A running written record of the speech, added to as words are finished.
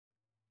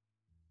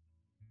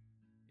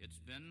It's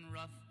been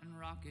rough and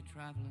rocky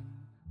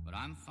traveling, but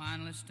I'm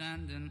finally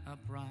standing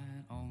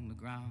upright on the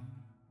ground.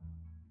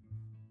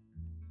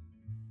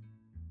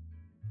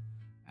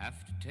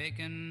 After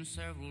taking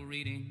several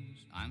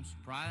readings, I'm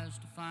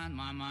surprised to find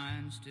my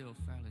mind still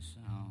fairly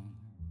sound.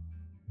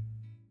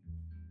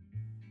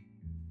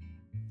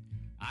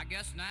 I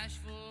guess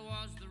Nashville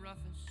was the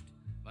roughest,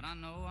 but I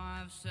know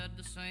I've said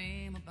the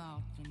same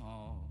about them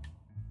all.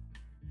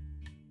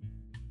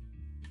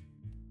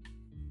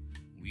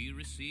 We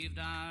received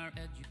our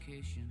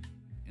education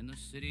in the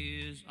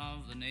cities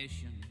of the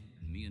nation,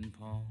 me and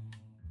Paul.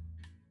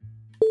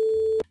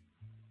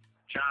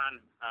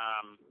 John,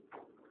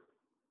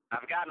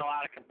 I've gotten a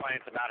lot of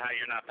complaints about how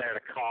you're not there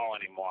to call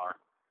anymore.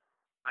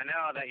 I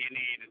know that you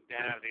need to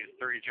have these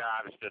 3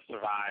 jobs to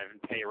survive and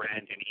pay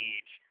rent and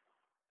eat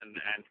and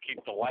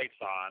keep the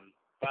lights on,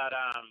 but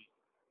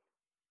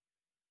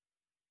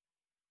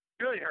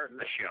really hurting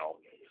the show.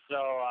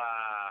 So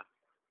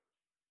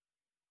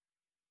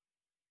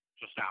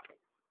stop it.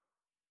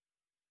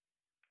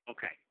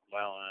 Okay.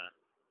 Well,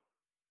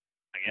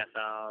 I guess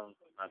I'll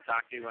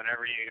talk to you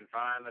whenever you can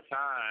find the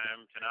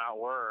time to not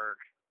work.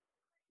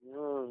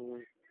 The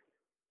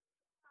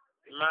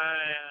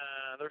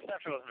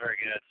reception wasn't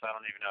very good, so I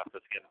don't even know if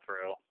it's getting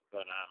through.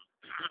 But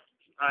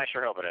I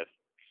sure hope it is.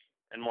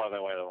 In more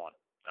than way than one,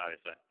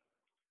 obviously.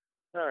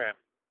 Okay.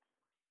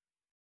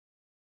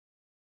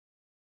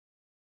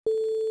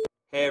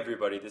 Hey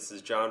everybody, this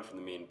is John from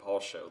the Me and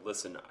Paul Show.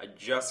 Listen, I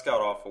just got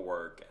off of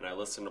work and I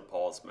listened to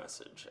Paul's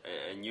message,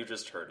 and you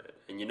just heard it.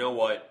 And you know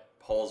what?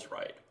 Paul's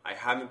right. I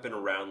haven't been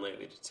around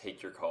lately to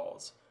take your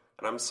calls,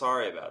 and I'm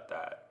sorry about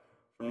that.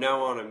 From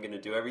now on, I'm going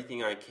to do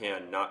everything I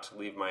can not to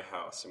leave my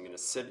house. I'm going to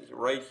sit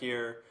right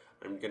here,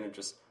 and I'm going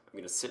to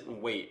sit and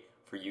wait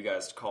for you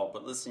guys to call.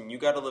 But listen, you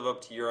got to live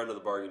up to your end of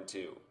the bargain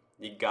too.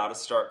 You got to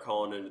start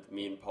calling into the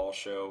Me and Paul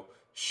Show.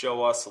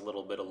 Show us a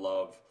little bit of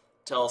love.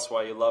 Tell us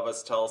why you love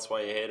us. Tell us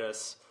why you hate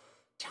us.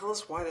 Tell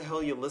us why the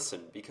hell you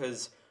listen,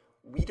 because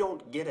we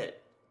don't get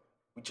it.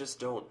 We just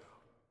don't.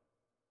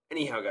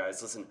 Anyhow,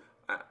 guys, listen,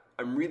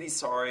 I'm really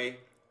sorry.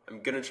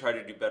 I'm going to try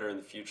to do better in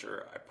the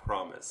future. I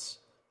promise.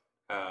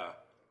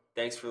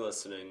 Thanks for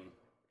listening,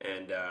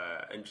 and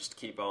just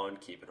keep on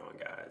keeping on,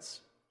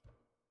 guys.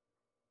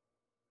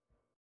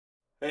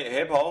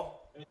 Hey,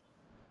 Paul.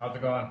 How's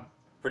it going?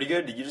 Pretty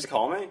good. Did you just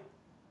call me?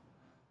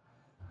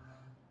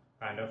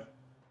 Kind of.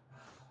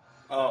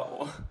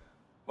 Oh,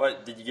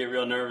 what? Did you get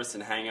real nervous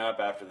and hang up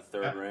after the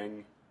third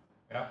ring?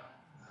 Yeah.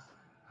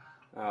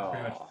 Oh.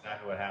 Pretty much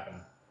exactly what happened.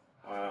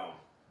 Wow.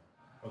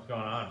 What's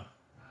going on?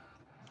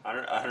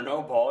 I don't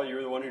know, Paul. You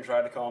were the one who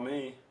tried to call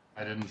me.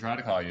 I didn't try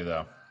to call you,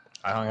 though.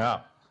 I hung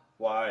up.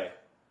 Why?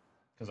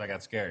 Because I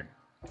got scared.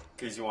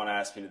 Because you want to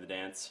ask me to the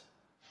dance?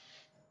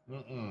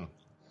 Mm-mm.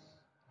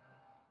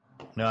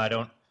 No, I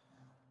don't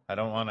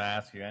want to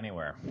ask you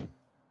anywhere.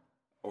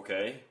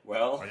 Okay,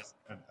 well...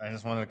 I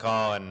just wanted to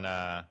call and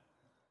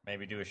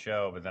maybe do a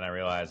show, but then I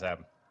realized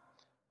I'm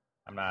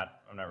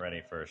not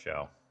ready for a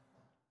show.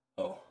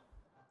 Oh.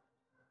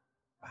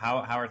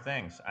 How are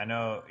things? I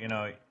know,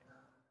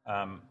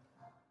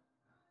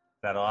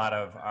 that a lot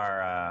of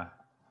our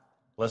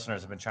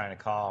listeners have been trying to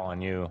call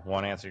and you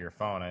won't answer your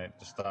phone. I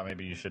just thought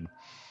maybe you should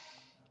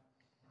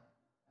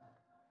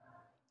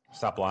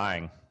stop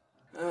lying.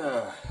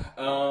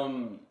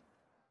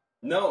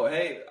 No,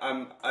 hey,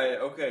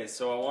 okay,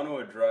 so I want to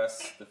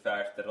address the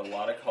fact that a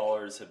lot of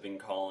callers have been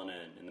calling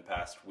in the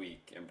past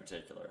week in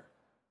particular.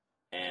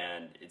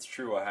 And it's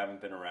true, I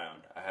haven't been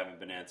around. I haven't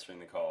been answering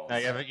the calls. No,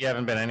 you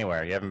haven't been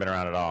anywhere. You haven't been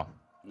around at all.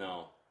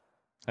 No.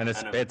 And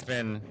it's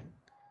been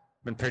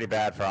pretty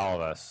bad for all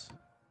of us.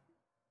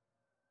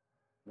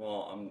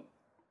 Well,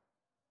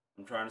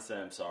 I'm trying to say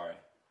I'm sorry.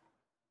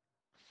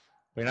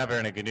 You're not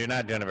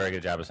doing a very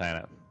good job of saying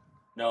it.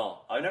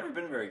 No, I've never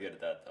been very good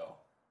at that, though.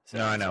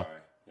 No, I know.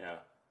 Sorry. Yeah.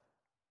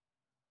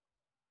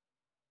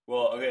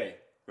 Well, okay.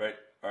 Right.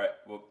 All right.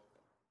 Well,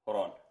 hold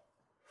on.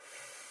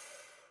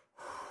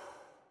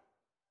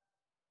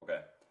 Okay.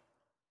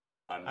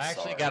 I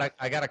actually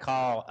got a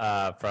call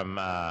from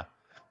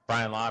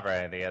Brian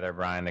Lavre, the other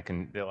Brian that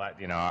can,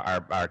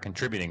 our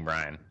contributing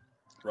Brian.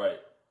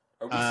 Right.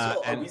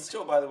 Are we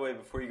still, by the way,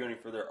 before you go any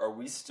further, are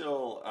we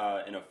still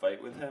in a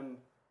fight with him?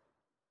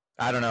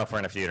 I don't know if we're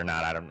in a feud or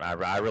not.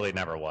 I really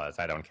never was.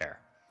 I don't care.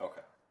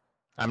 Okay.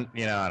 I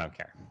don't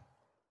care.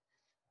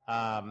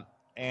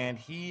 And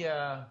he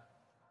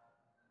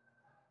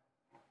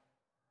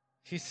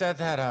said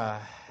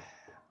that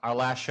our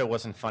last show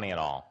wasn't funny at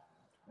all.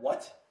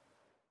 What?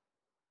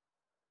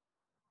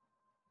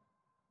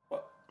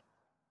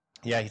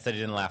 Yeah, he said he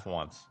didn't laugh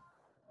once.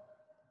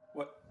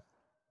 What?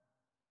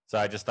 So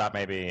I just thought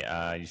maybe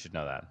you should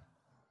know that.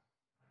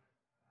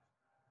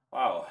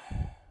 Wow.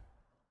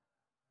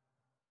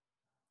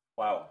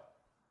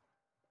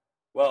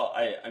 Well,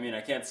 I mean,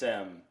 I can't say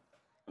I'm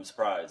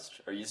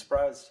surprised. Are you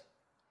surprised?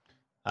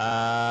 No,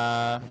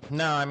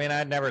 I mean,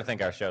 I'd never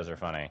think our shows are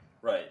funny.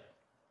 Right.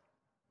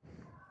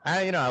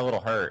 A little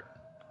hurt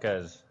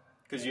because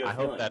you have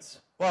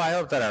feelings. I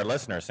hope that our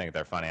listeners think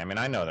they're funny. I mean,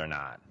 I know they're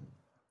not.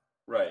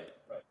 Right.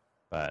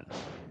 But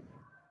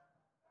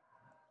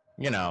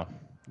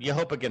you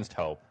hope against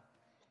hope.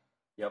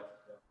 Yep.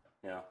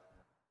 Yeah.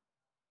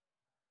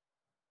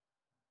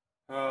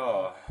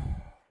 Oh,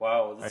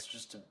 wow. This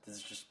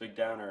is just big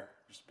downer.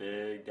 Just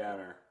big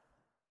downer.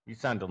 You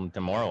sound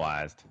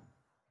demoralized.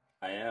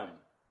 I am.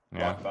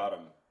 Yeah. Rock bottom.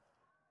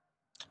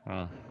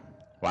 Oh.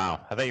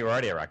 Wow. I thought you were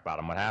already at rock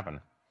bottom. What happened?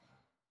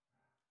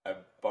 I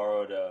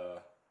borrowed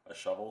a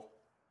shovel.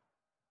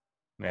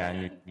 Yeah,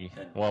 and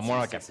more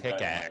like a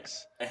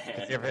pickaxe.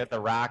 Because you ever hit the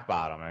rock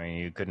bottom? I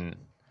mean,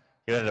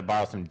 you had to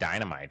borrow some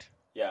dynamite.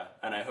 Yeah,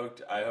 and I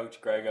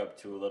hooked Greg up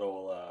to a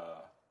little,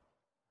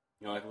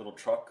 like a little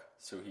truck,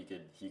 so he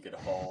could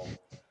haul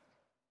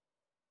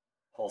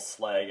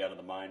slag out of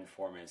the mine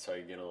for me, so I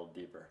could get a little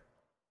deeper.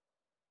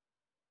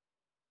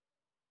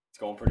 It's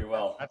going pretty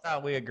well. I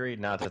thought we agreed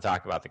not to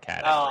talk about the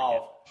cat.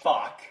 Oh,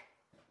 fuck.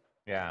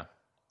 Yeah.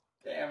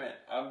 Damn it.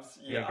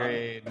 We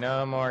agreed.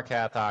 No more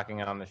cat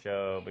talking on the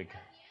show.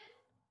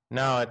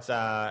 No,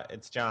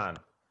 it's John.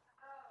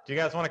 Do you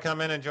guys want to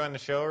come in and join the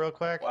show real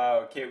quick?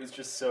 Wow, Kate was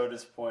just so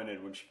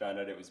disappointed when she found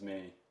out it was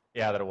me.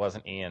 Yeah, that it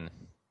wasn't Ian.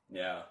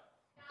 Yeah.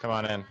 Come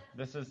on in.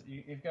 This is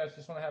you guys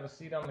just want to have a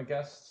seat on the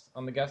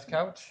guest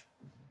couch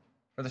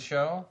for the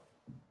show?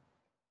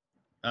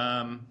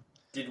 Let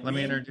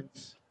me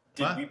introduce.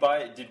 Did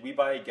we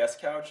buy a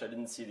guest couch? I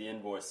didn't see the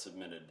invoice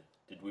submitted.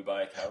 Did we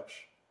buy a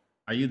couch?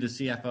 Are you the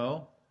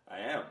CFO? I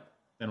am.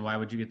 Then why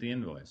would you get the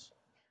invoice?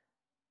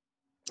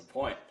 Good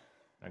point.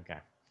 Okay.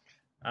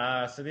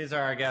 So these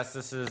are our guests.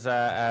 This is,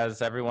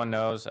 as everyone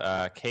knows,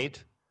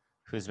 Kate,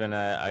 who's been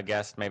a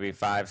guest maybe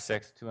 500,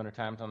 600, 200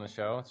 times on the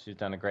show. She's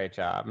done a great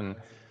job, and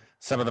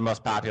some of the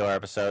most popular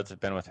episodes have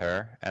been with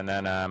her. And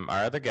then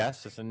our other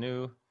guest is a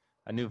new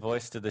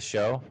voice to the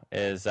show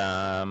is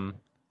my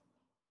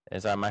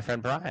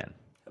friend Brian. Hello,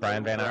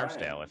 Brian Van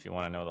Arsdale, if you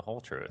want to know the whole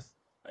truth.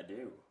 I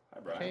do. Hi,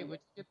 Brian. Kate, would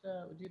you get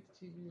the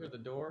TV or the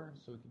door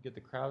so we could get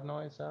the crowd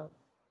noise out?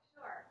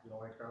 Sure. You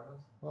don't like crowd noise?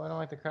 Well, I don't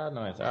like the crowd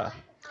noise.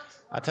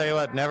 I'll tell you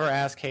what, never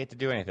ask Kate to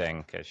do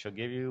anything, because she'll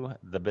give you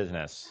the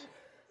business,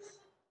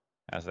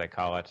 as they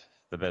call it,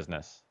 the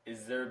business.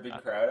 Is there a big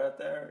crowd out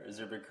there? Is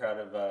there a big crowd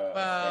of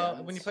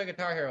fans? When you play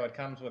Guitar Hero, it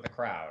comes with a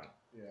crowd.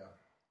 Yeah.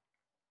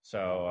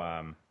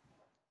 So,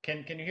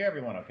 can you hear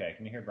everyone okay?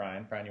 Can you hear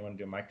Brian? Brian, you want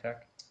to do a mic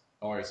check?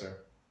 How are you, sir?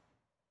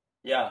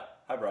 Yeah.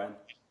 Hi, Brian.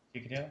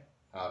 You can hear?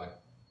 Howdy.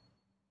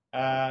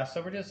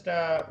 So we're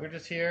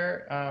just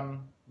here.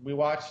 We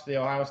watched the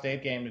Ohio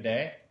State game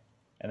today,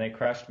 and they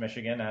crushed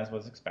Michigan as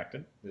was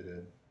expected. They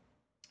did.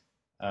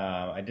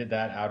 I did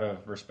that out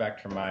of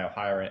respect for my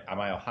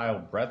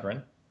Ohio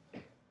brethren,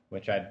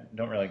 which I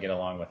don't really get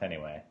along with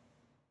anyway.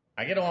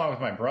 I get along with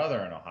my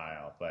brother in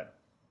Ohio, but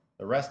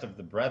the rest of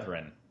the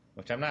brethren,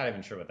 which I'm not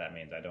even sure what that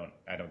means, I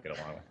don't get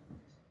along with.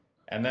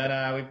 And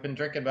then we've been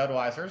drinking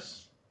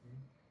Budweisers,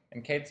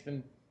 and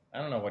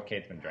I don't know what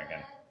Kate's been drinking.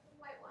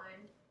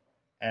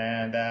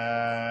 And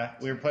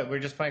we were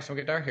just playing some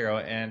Guitar Hero,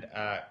 and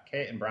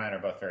Kate and Brian are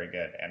both very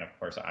good, and of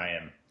course I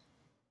am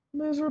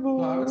miserable.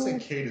 No, I would say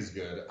Kate is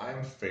good.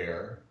 I'm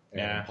fair,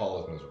 and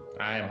Paul is miserable.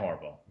 I am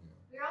horrible.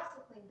 You're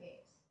also playing bass.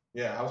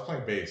 Yeah, I was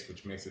playing bass,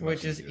 which makes it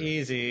Which is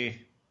easy.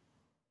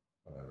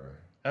 Whatever.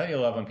 Don't you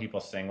love when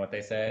people sing what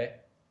they say?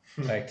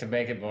 Like, to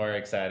make it more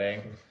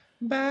exciting.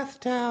 Bath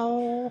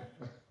towel.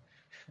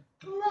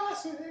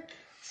 Classic.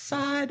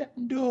 Side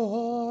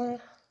door.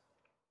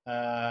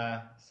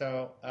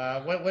 So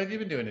what have you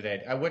been doing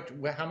today?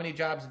 How many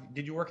jobs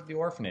did you work at the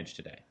orphanage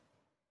today?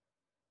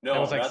 No, that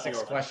was like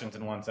 6 questions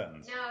in one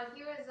sentence. No,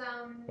 he was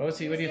What was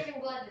he? was giving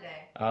blood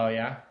today. Oh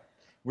yeah.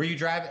 Were you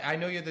driving? I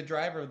know you're the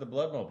driver of the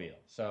Bloodmobile,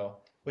 so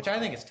which I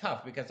think is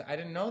tough because I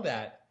didn't know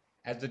that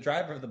as the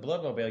driver of the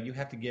Bloodmobile you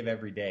have to give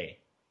every day.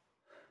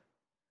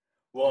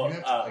 Well,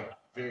 you have to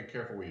be very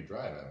careful where you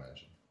drive, I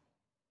imagine.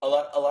 A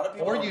lot of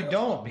people. Or you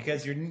don't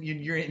because you're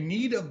in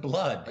need of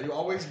blood. Are you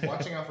always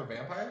watching out for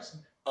vampires?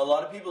 A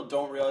lot of people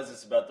don't realize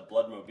this about the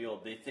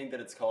Bloodmobile. They think that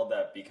it's called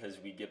that because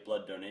we get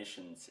blood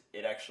donations.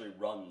 It actually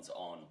runs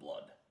on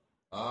blood.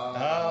 Oh,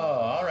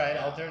 all right.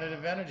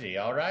 Alternative energy.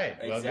 All right.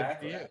 Exactly. Well, good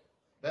for you.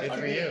 That's good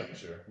for you.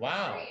 Sure.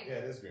 Wow. Yeah,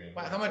 it is green.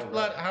 Wow, how much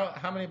blood?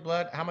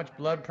 How much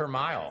blood per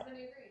mile?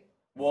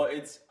 Well,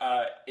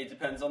 it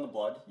depends on the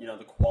blood. You know,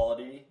 the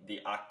quality, the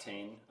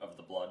octane of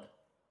the blood.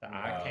 The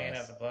octane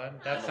of the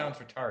blood? That sounds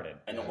retarded.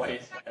 And the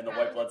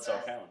white blood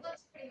cell count.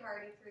 Looks pretty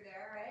hardy through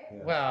there, right?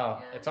 Yeah.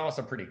 Well, it's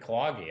also pretty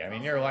cloggy. I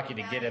mean, you're lucky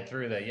to get it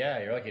through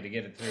you're lucky to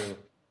get it through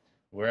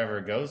wherever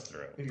it goes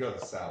through. You need to go to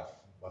the south.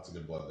 Lots of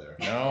good blood there.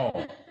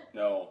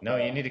 No,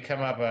 you need to come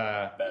up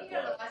bad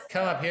blood.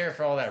 come up here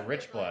for all that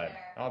rich blood.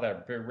 All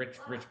that rich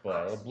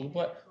blood. Blue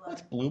blood?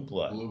 What's blue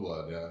blood? Blue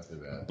blood, yeah, that's too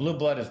bad. Blue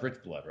blood is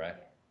rich blood, right?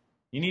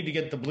 You need to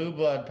get the blue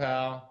blood,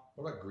 pal.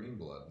 What about green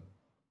blood?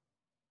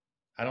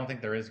 I don't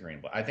think there is green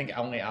blood. I think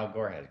only Al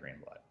Gore has green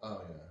blood.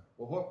 Oh yeah.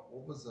 Well,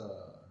 what was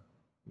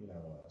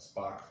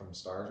Spock from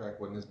Star Trek?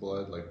 Wasn't his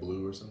blood like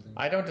blue or something?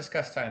 I don't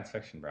discuss science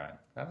fiction, Brian.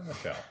 Not on the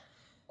show.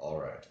 All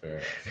right,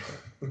 fair.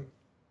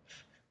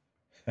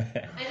 I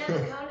know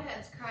the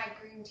Coneheads cried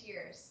green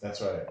tears.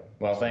 That's right.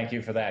 Well, thank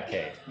you for that,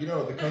 Kate. You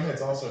know, the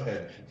Coneheads also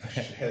had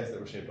heads that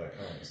were shaped like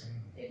cones.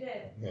 It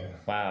did. Yeah.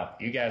 Wow,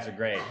 you guys are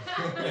great.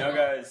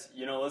 Guys,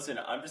 listen,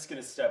 I'm just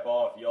gonna step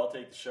off. You all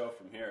take the show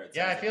from here. It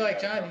Yeah, I sounds feel we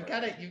like John,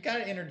 you've got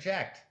to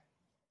interject.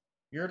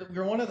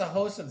 You're one of the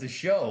hosts of the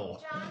show.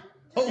 John,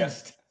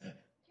 Host. can I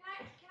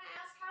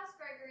ask how's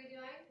Gregory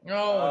doing?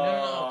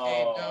 No,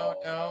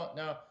 Kate,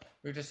 no.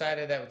 We've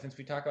decided that since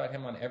we talk about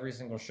him on every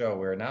single show,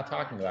 we're not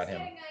talking about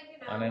him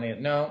on any.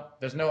 No,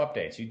 there's no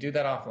updates. You do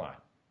that offline.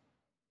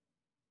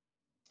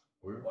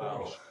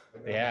 Wow.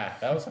 Yeah,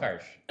 that was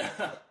harsh.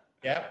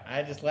 Yep,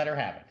 I just let her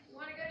have it. You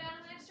want to go down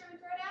in the next room and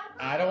throw down?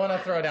 I don't want to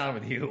throw down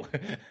with you,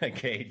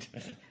 Kate.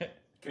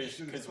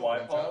 Because why,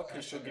 Paul?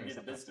 Because she'll give you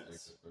the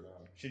business.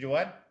 Should you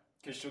what?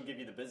 Because she'll give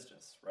you the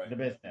business, right? The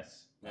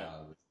business.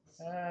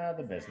 Yeah.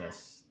 The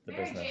business. The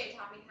Mary business. J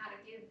taught me how to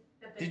give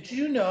the business. Did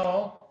you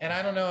know? And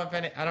I don't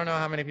know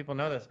how many people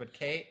know this, but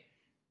Kate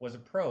was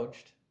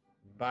approached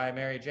by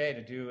Mary J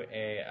to do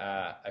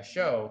a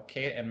show,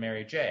 Kate and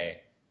Mary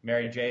J.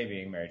 Mary J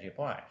being Mary J.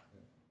 Blige.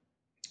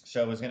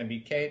 So it was going to be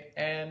Kate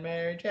and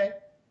Mary J.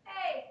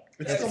 Hey.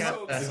 It's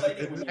so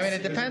exciting. I mean,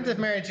 it depends if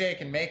Mary J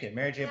can make it.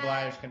 Mary J.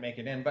 Blige can make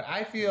it in, but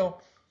I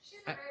feel She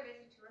has a very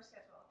busy tour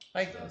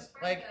schedule.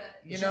 like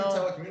You know,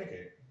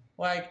 telecommunicate.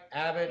 like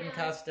Abbott and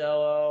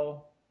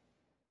Costello,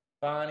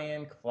 Bonnie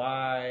and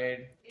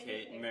Clyde,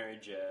 Kate and Mary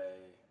J.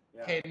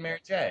 Yeah. Kate and Mary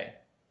J.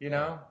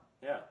 Yeah.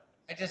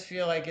 I just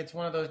feel like it's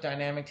one of those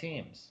dynamic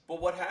teams.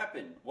 But what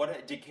happened?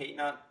 Did Kate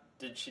not?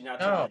 Did she not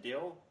No. take the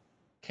deal?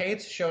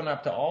 Kate's shown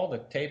up to all the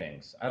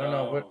tapings. I don't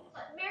know what.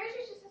 Mary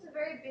J just has a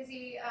very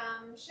busy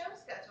show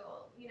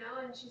schedule,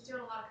 and she's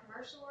doing a lot of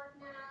commercial work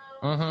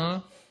now.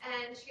 Mm-hmm.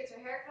 And she gets her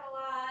hair cut a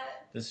lot.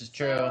 This is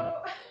true.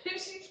 So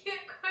she can't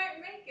quite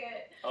make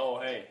it. Oh,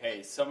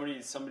 hey! Somebody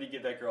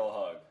give that girl a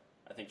hug.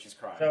 I think she's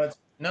crying. So it's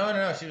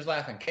no. She was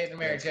laughing. Kate and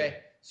Mary J.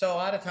 So a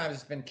lot of times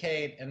it's been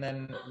Kate, and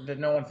then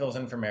no one fills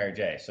in for Mary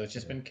J. So it's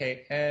just been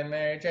Kate and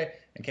Mary J.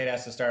 And Kate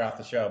has to start off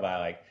the show by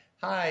like,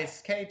 "Hi,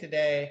 it's Kate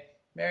today.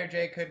 Mary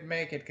J couldn't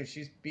make it because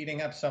she's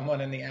beating up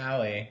someone in the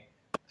alley.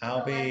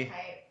 I'll be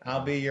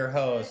your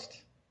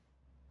host."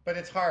 But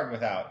it's hard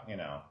without,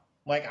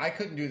 like I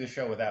couldn't do the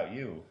show without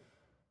you.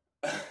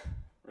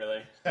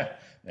 Really? Yeah,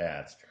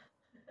 that's true.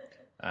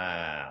 All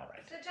right.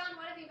 So John,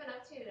 what have you been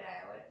up to today?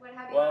 What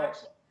have you Well,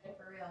 actually done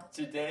for real?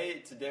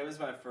 Today was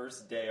my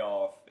first day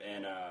off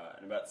in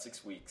about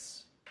 6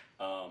 weeks,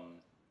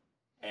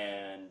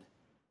 and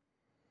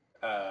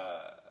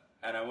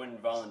I went and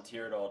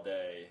volunteered all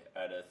day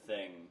at a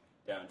thing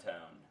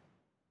downtown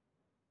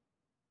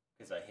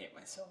because I hate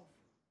myself.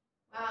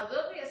 Wow,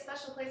 there'll be a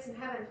special place in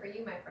heaven for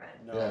you, my friend.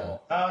 No. Yeah.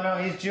 Oh no,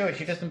 he's Jewish.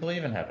 He doesn't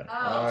believe in heaven.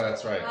 Oh,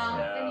 that's right.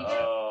 Then you do.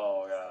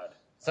 Oh God.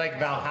 It's like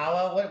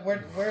Valhalla.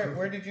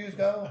 Where did Jews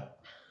go?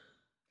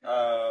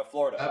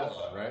 Florida.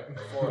 Babylon, right?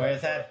 Florida. Where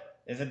is that?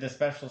 Is it the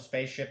special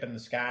spaceship in the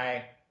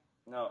sky?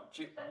 No,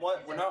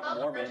 what? We're not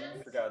Mormon,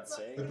 for God's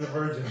sake. The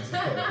virgins.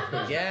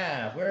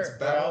 Yeah, It's we're all the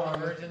Babylon,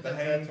 virgins. the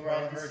That's where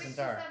all the There's virgins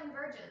are. 67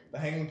 virgins. The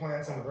hanging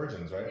plants and the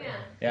virgins, right? Yeah.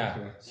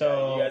 Yeah.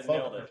 So you guys both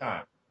nailed of it.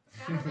 time.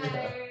 Found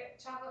by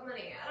chocolate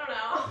money. I don't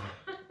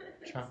know.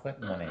 Chocolate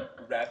money.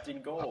 Wrapped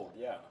in gold,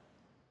 yeah.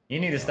 You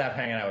need to stop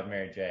hanging out with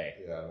Mary J.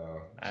 Yeah,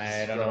 no.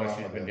 I don't know what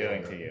she's been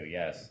doing to you.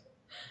 Yes.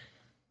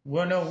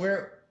 Well, no,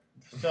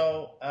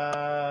 so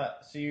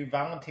you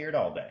volunteered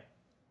all day.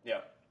 Yeah.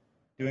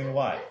 Doing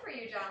what? Good for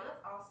you, John. That's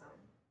awesome.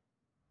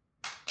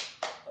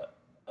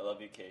 I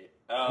love you, Kate.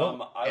 What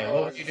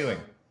were you doing?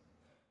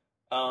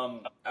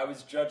 I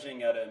was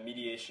judging at a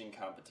mediation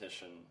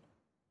competition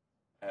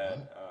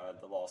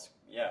at the law school.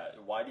 Yeah.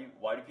 Why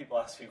do people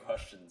ask me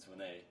questions when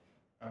they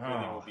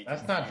really will be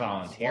That's not confused?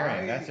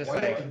 volunteering. That's just why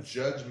like do you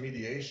judge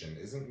mediation?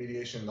 Isn't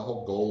mediation the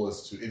whole goal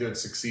is to either it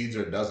succeeds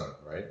or it doesn't,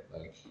 right?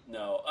 Like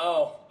No.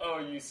 Oh,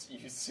 you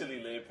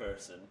silly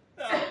layperson.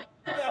 No.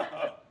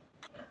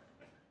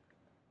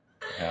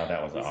 Oh,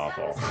 that was He's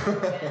awful. kind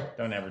of smart.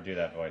 Don't ever do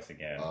that voice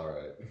again. all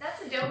right.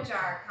 That's a dope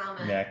jar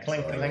comment. Yeah,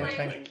 clink, Sorry. clink,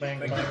 clink, clink,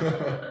 clink,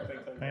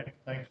 clink,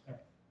 clink.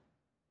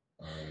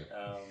 All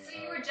right. So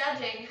you were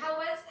judging. How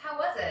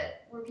was it?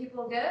 Were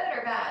people good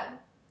or bad?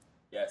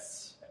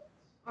 Yes.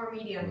 Or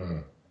medium?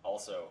 Mm.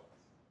 Also,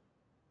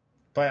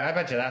 But I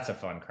bet you that's a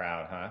fun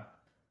crowd, huh?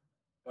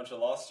 bunch of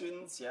law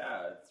students.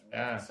 Yeah, it's really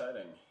Yeah.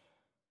 exciting.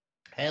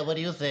 Hey, what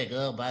do you think?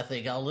 I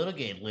think I'll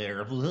litigate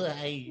later. I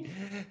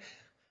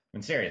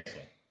mean,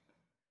 seriously.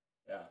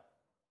 Yeah.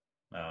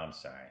 Oh, I'm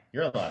sorry.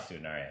 You're a law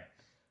student, are you?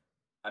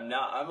 I'm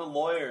not. I'm a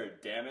lawyer.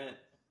 Damn it.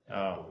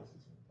 Oh.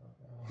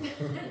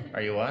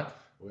 Are you what?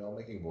 We all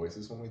making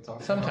voices when we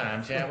talk?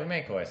 Sometimes, yeah, we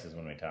make voices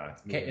when we talk.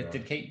 Yeah.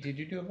 Did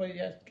you do a voice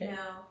yet, Kate? No.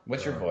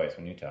 What's your voice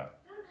when you talk?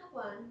 I don't have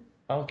one.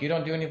 Oh, you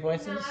don't do any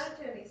voices? No, I don't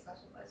do any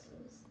special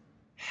voices.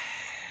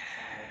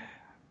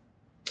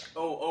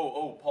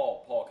 Oh,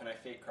 Paul, can I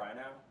fake cry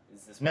now?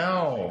 Is this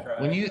No. fake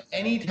cry?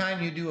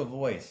 Anytime you do a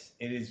voice,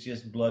 it is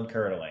just blood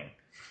curdling.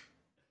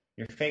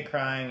 Your fake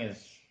crying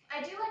is,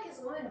 I do like his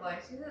woman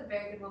voice. He's a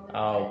very good woman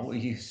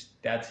voice.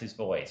 that's his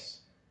voice.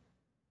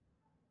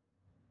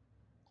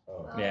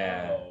 Oh.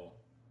 Yeah. Oh,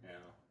 yeah.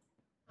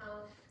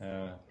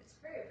 Oh, it's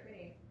very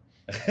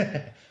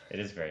pretty. It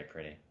is very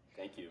pretty.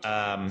 Thank you. It's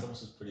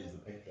almost as pretty as the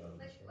paint job.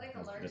 Like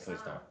a large Just please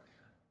don't.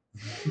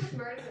 With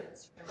murders in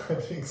this I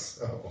think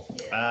so.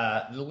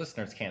 Yeah. The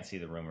listeners can't see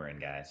the room we're in,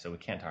 guys, so we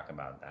can't talk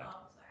about Oh, that. sorry.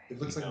 It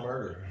looks like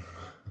murder.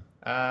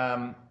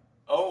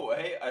 Oh,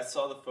 hey, I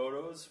saw the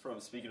photos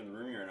from, speaking of the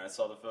room you're in, I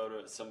saw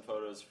some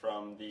photos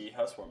from the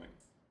housewarming.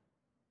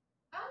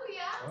 Oh,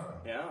 yeah?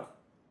 Oh.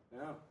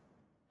 Yeah.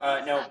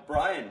 Now,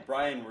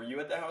 Brian, were you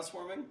at the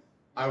housewarming?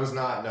 I was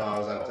not. No, I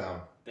was out of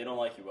town. They don't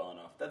like you well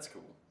enough. That's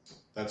cool.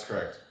 That's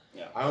correct.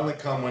 Yeah. I only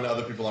come when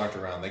other people aren't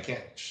around. They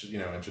can't,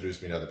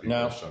 introduce me to other people.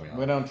 No, and show me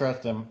we don't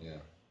trust him. Yeah.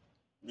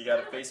 You got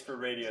a face for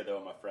radio,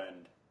 though, my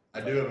friend. I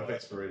do have a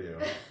face for radio,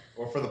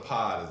 or for the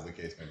pod, as the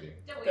case may be.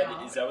 Don't we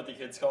all? Is that what the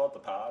kids call it? The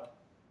pod?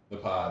 The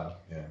pod.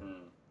 Yeah.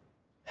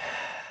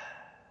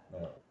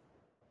 No.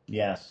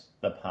 Yes,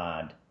 the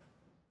pod.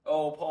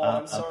 Oh, Paul,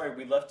 I'm sorry.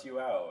 We left you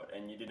out,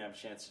 and you didn't have a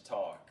chance to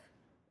talk.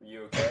 Are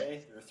you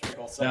okay? There were 3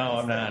 whole seconds. No,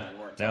 I'm there not. and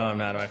you weren't No, talking. I'm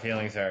not. My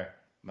feelings are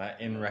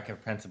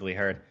irreconcilably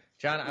hurt.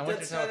 John, I want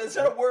you to tell That's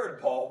not a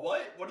word, Paul.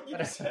 What? What did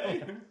you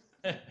say?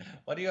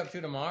 What are you up to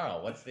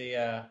tomorrow? What's the?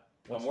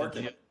 I'm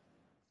working.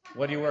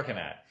 What are you working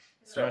at?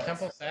 So Starbucks.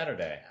 Temple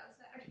Saturday.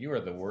 You are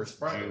the worst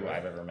Friday, Jew right?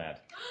 I've ever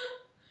met.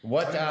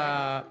 What?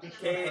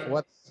 Kate,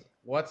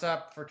 What's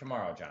up for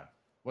tomorrow, John?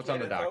 What's on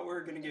the I dock? thought we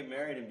were going to get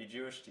married and be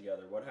Jewish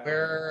together. What happened?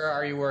 Where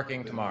are you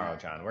working tomorrow,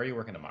 John? Where are you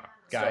working tomorrow,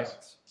 guys?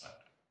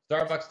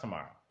 Starbucks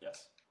tomorrow.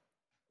 Yes.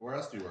 Where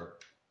else do you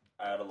work?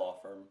 I had a law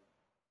firm.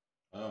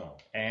 Oh.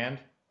 And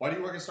Why do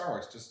you work at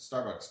Starbucks?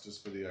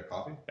 Just for the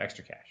coffee?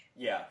 extra cash.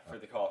 Yeah, for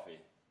the coffee.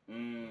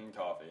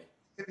 Coffee.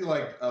 Give you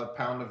like a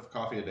pound of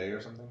coffee a day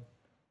or something?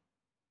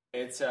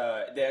 It's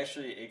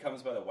it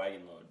comes by the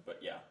wagon load, but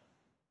yeah.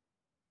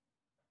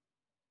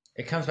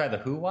 It comes by the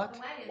who what? The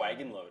wagon.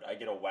 Wagon load. I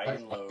get a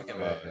wagon load.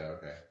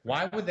 Okay.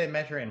 Why would they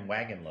measure in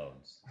wagon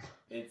loads?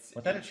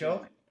 Was that a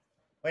joke?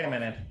 Wait a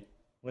minute.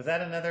 Was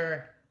that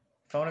another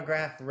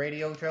phonograph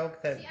radio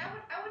joke? That See,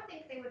 I would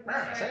think they would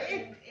measure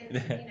it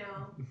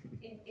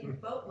in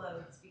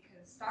boatloads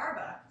because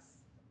Starbucks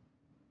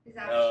is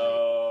actually.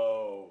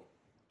 Oh,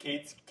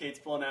 Kate's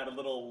pulling out a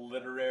little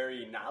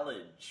literary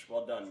knowledge.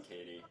 Well done,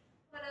 Katie.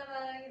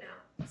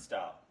 Whatever,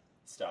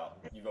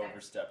 Stop. You've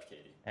overstepped,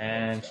 Katie.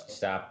 and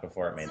stop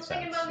before it made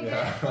Something in sense. Moby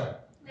Yeah. Dick?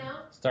 No?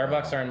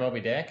 Starbucks are in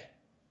Moby Dick.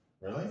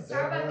 Really?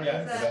 Starbucks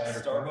Yeah, is a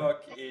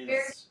Starbuck very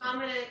is.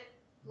 prominent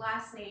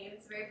last name.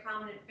 It's a very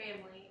prominent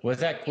family. Was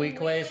that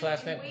Queequay's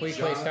last name?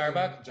 Queequay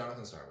Starbuck?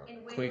 Jonathan Starbuck. In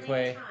Queequay.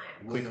 Wayland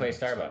time. Queequay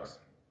Starbucks.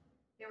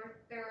 There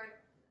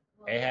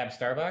were Ahab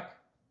Starbuck?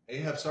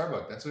 Ahab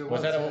Starbuck. That's who it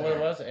Was was. that what it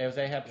was? It was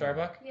Ahab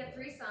Starbuck? He had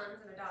 3 sons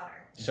and a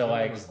daughter. So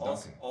like, Was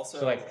Duncan. Also,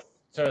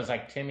 so it's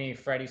like Timmy,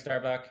 Freddie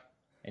Starbuck,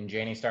 and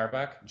Janie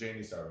Starbuck,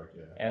 Janie Starbuck,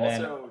 yeah. and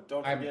then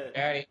don't I'm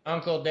forget.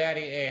 Uncle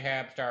Daddy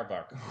Ahab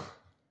Starbuck.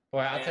 Boy,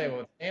 I'll tell you,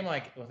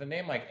 with a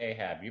name like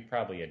Ahab, you're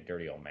probably a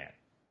dirty old man.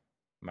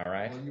 Am I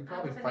right? Well, you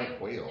probably With a fight name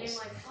whales.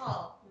 like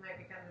Paul, you might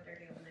become a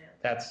dirty old man.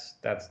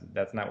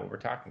 That's not what we're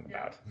talking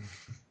about.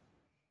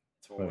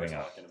 That's what Moving we're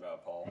on. talking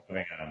about, Paul.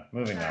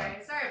 Moving on.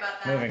 Sorry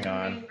about that. Moving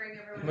I on. didn't bring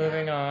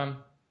everyone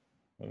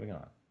Moving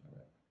on.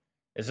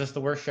 Is this the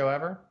worst show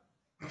ever?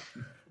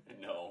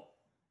 No.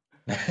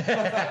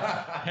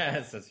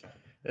 this is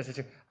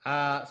true.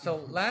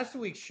 So last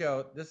week's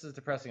show, this is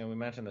depressing, and we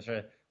mentioned this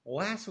earlier.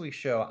 Last week's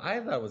show, I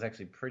thought was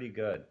actually pretty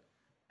good,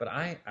 but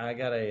I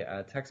got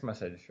a text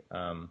message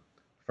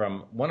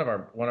from one of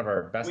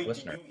our best Wait,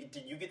 listeners.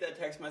 did you get that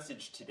text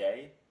message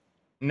today?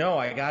 No,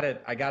 I got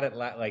it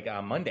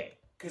Monday.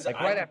 Because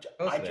Like right after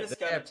I I posted it. just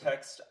got a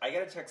text. I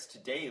got a text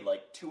today,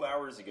 like 2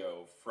 hours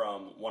ago,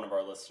 from one of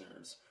our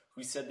listeners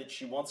who said that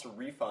she wants a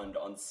refund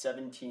on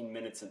 17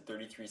 minutes and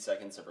 33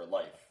 seconds of her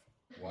life.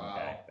 Wow.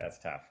 Okay, that's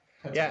tough.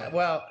 That's Yeah, tough.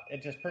 well,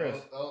 it just proves.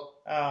 Oh,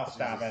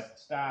 Stop it!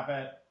 Stop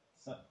it!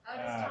 So, Oh,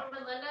 does Tom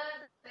and Linda,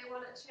 they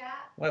want to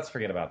chat? let's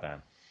forget about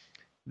that.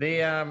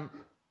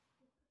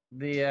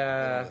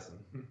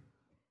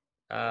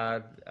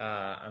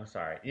 I'm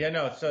sorry. Yeah,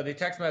 no. So the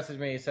text messaged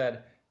me. He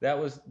said that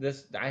was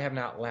this. I have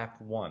not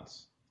laughed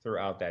once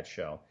throughout that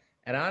show.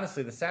 And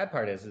honestly, the sad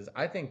part is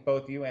I think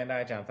both you and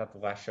I, John, thought the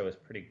last show was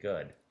pretty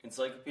good.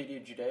 Encyclopedia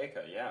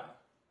Judaica, yeah.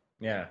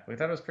 Yeah, we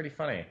thought it was pretty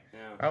funny. Yeah.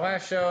 Our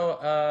last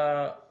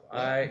show,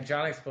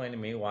 John explained to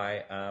me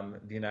why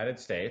the United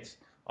States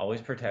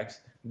always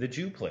protects the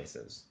Jew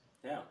places.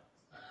 Yeah.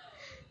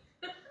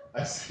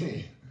 I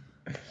see.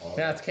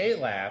 Now, it's Kate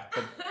laughed,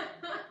 but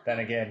then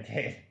again,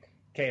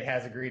 Kate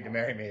has agreed to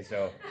marry me,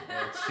 so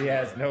she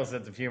has no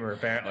sense of humor,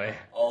 apparently.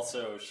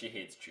 Also, she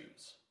hates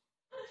Jews.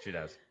 She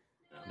does.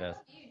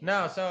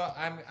 No, so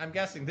I'm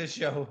guessing this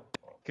show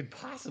could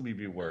possibly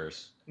be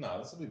worse. No,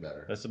 this will be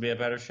better. This will be a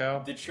better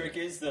show. The trick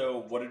is,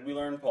 though, what did we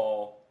learn,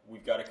 Paul?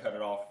 We've got to cut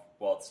it off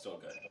while it's still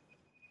good.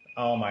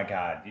 Oh my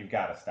God, you've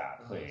got to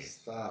stop, please.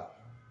 Stop.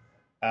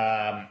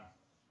 Tom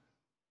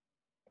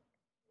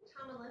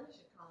and Linda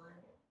should call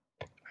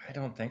in. I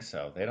don't think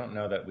so. They don't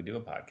know that we do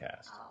a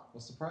podcast. Oh.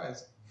 Well,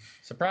 surprise.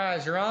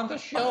 Surprise, you're on the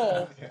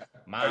show, Yeah.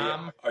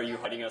 Mom. Are you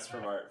hiding us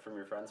from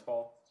your friends,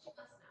 Paul? She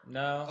must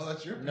know. No. Oh,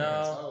 that's your parents.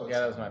 No. Oh, Yeah,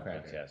 that was that's my fine.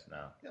 parents. Okay. Yes.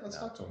 No. Yeah, let's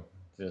no. talk to him.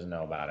 She doesn't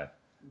know about it.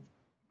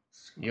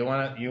 You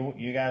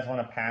guys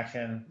want to patch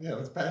in? Yeah,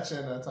 let's patch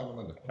in Tom and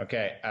Linda.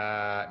 Okay.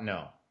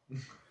 No.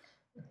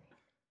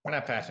 We're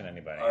not patching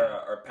anybody.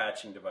 Our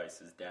patching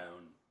device is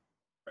down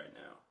right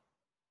now.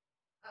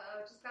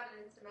 Just got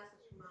an instant message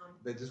from Mom.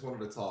 They just wanted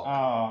to talk.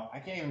 Oh, I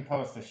can't even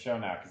post the show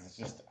now because it's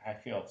just I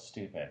feel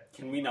stupid.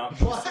 Can we not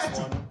post this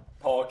one?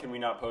 Paul, can we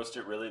not post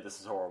it? Really? This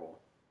is horrible.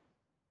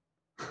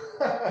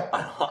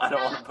 I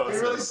don't want to post They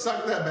it. really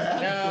suck that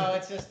bad? No,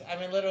 it's just I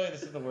mean literally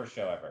this is the worst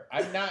show ever.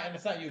 I'm not, and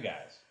it's not you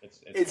guys.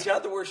 It's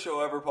not the worst show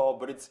ever, Paul,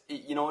 but it's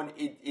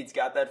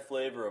got that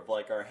flavor of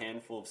like our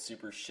handful of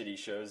super shitty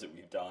shows that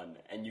we've done,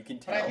 and you can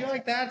tell. But I feel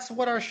like that's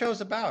what our show's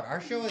about. Our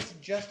show is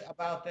just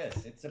about this.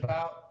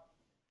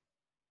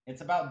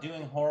 It's about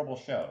doing horrible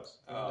shows.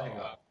 Okay.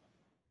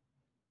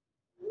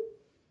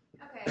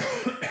 So,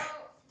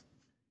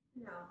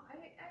 no, I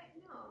don't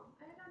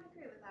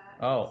agree with that.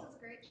 Oh. This is a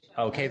great show.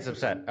 Oh, Kate's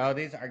upset. Oh,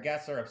 our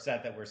guests are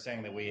upset that we're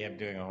saying that we are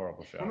doing a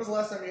horrible show. When was the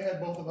last time you had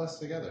both of us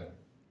together?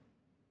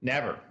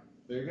 Never.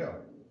 There you go.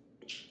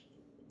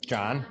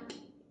 John?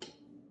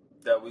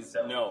 That was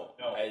no.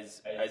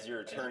 As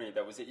your attorney,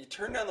 that was it. You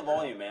turn down the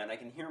volume, man. I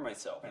can hear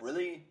myself.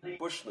 Really,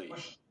 Bush League.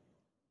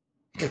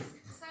 So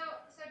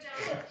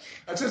John,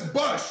 That's just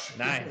Bush!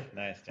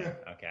 Nice, Tim.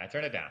 Okay, I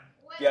turned it down.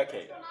 Yeah,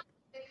 Kate. what's going on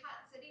in Big Hot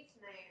City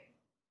tonight?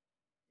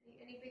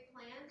 Any big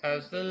plans?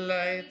 How's the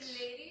lights?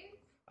 Any ladies?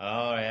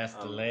 Oh, yes,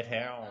 the late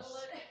house.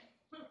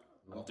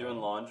 I'm doing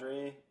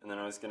laundry, and then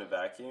I was gonna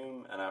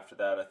vacuum, and after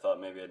that, I thought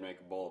maybe I'd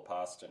make a bowl of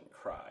pasta and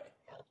cry.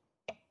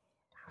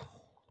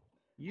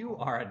 You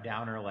are a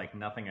downer like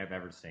nothing I've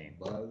ever seen.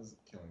 Buzz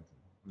Killington.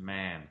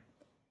 Man.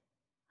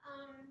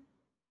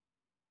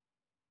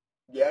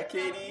 Yeah,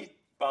 Katie,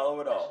 follow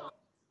it all.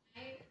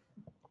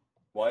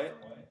 What?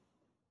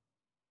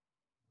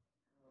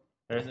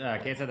 There's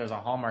Kate said there's a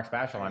Hallmark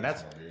special on.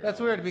 That's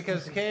weird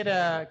because Kate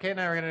and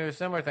I were gonna do a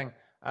similar thing.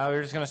 We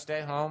were just gonna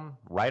stay home,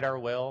 write our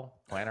will,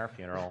 plan our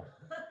funeral,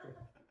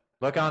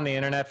 look on the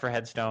internet for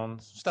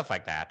headstones, stuff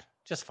like that.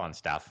 Just fun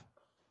stuff.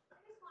 I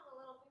just want a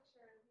little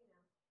picture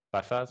of,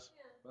 Butt fuzz.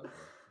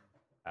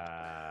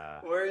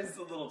 Yeah. Where is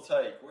the little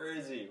tyke? Where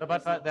is he? The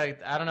butt fuzz.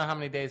 I don't know how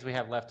many days we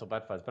have left till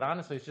butt fuzz, but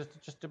honestly, it's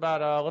just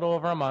about a little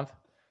over a month.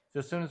 So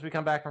as soon as we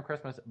come back from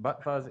Christmas,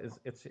 butt fuzz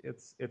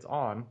it's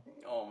on.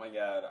 Oh my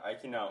god, I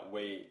cannot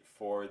wait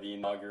for the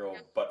inaugural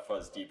butt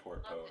fuzz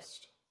deport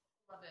post.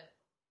 Love it.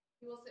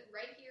 He will sit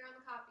right here on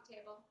the coffee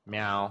table.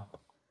 Meow.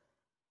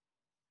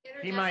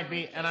 He might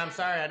be, and I'm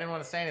sorry, I didn't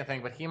want to say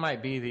anything, but he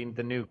might be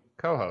the new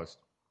co-host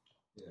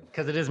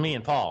because it is me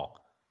and Paul.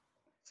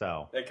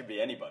 So That could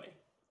be anybody.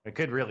 it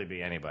could really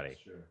be anybody.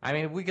 Sure. I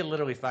mean, we could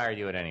literally fire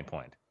you at any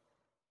point.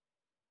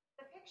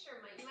 The picture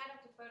you might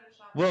have to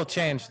Photoshop. We'll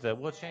change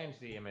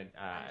the image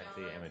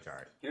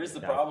art. Here's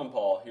the problem,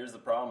 Paul. Here's the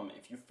problem.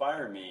 If you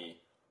fire me,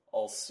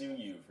 I'll sue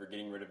you for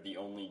getting rid of the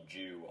only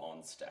Jew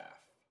on staff.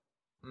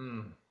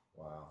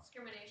 Wow.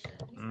 Discrimination.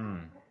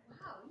 Wow,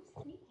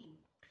 he's sneaky.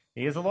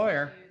 He is a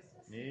lawyer.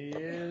 He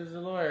is a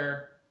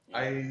lawyer.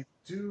 I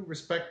do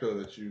respect, though,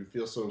 that you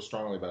feel so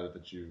strongly about it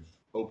that you've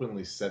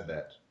openly said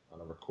that on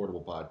a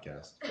recordable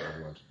podcast for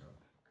everyone to know.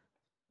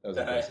 That was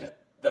impressive.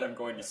 That I'm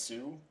going to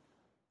sue?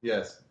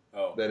 Yes.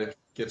 Oh. That if it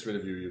gets rid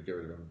of you, you'll get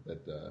rid of him.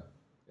 That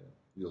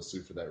you'll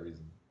sue for that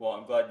reason. Well,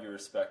 I'm glad you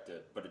respect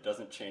it, but it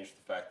doesn't change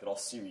the fact that I'll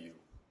sue you.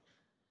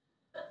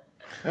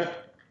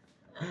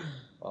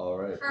 All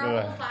right. For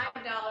a whole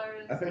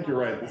 $5. I think you're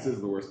right. This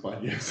is the worst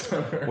podcast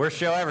ever. Worst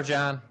show ever,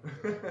 John.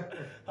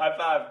 High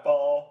five,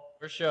 Paul.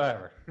 Worst show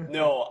ever.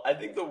 No, I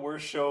think the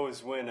worst show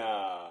is when,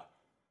 all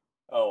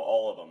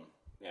of them.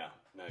 Yeah,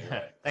 no, you're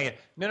right. Thank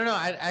you. No.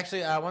 I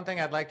actually, one thing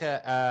I'd like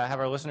to have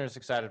our listeners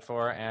excited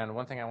for, and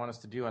one thing I want us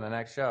to do on the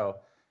next show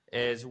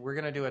is we're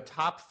going to do a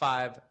top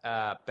 5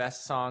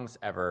 best songs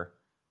ever.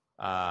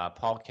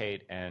 Paul,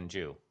 Kate, and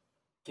Jew.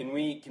 Can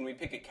we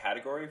pick a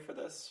category for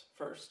this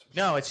first?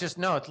 No, it's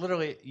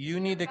literally you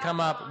need to come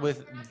up with.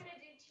 We're not gonna do teenage.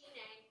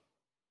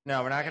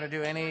 No, we're not going to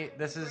do any.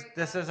 This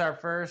is our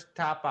first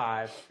top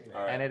 5,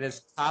 All right. and it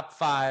is top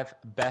 5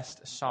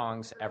 best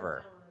songs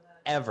ever.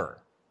 Ever.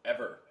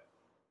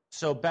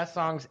 So best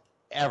songs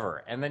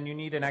ever, and then you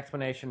need an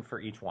explanation for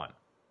each one.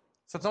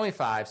 So it's only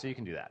 5, so you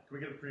can do that. Can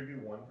we get a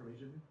preview one from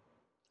each of you?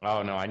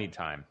 Oh no, I need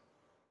time.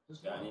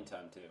 Yeah, I need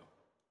time too.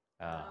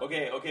 Uh,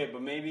 Okay,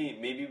 but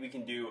maybe we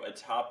can do a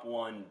top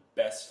 1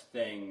 best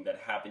thing that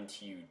happened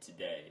to you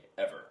today,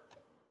 ever.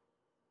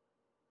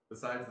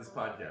 Besides this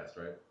podcast,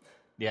 right?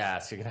 Yeah,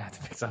 so you're gonna have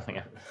to pick something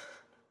up.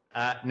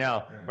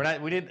 No, we're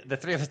not. We did. The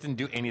 3 of us didn't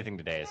do anything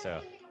today.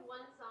 So Can you think of one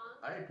song?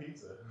 I ate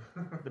pizza.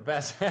 the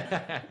best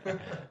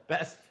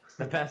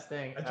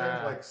thing. I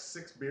drank like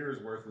 6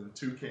 beers worth in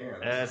 2 cans.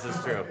 This is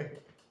true.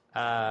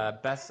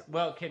 Best.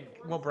 Well,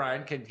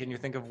 Brian, can you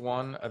think of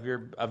one of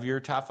your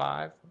top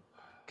 5?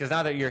 Because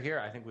now that you're here,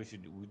 I think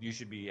you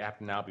should have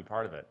to now be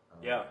part of it.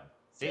 Yeah.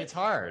 See, it's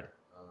hard.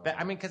 But,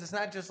 I mean, because it's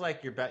not just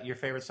like your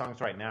favorite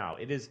songs right now.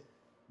 It is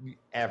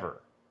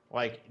ever.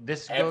 Like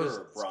this Ever, goes.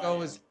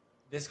 Brian.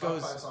 This Top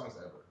goes. 5 songs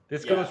ever.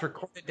 This Yeah. goes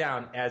recorded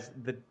down as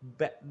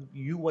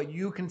what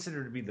you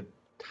consider to be the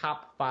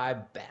top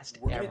 5 best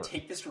We're ever. gonna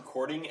take this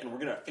recording and we're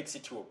gonna fix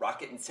it to a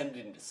rocket and send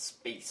it into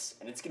space,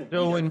 and it's gonna be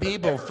So there when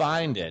people forever.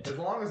 find it, As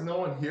long as no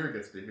one here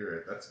gets to hear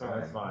it, that's fine.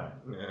 that's fine.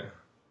 Yeah.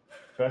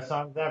 Best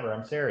songs ever.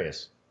 I'm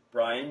serious.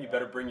 Brian, you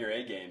better bring your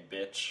A game,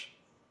 bitch.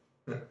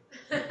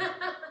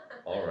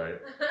 All right.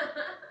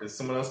 Is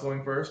someone else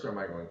going first, or am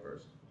I going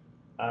first?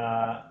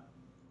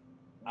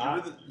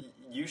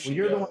 You should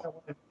You're go. the one I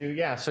wanted to do.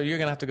 Yeah, so you're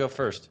gonna have to go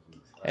first.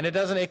 And it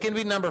doesn't. It can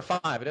be number 5.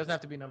 It doesn't have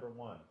to be number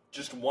 1.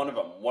 Just one of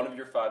them. One of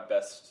your 5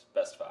 best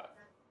 5.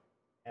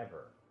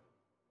 Ever.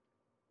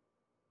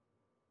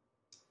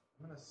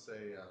 I'm gonna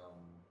say.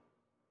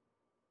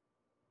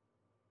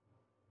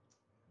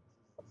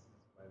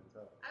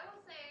 I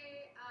will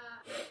say,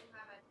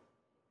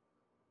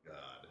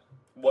 God.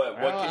 What?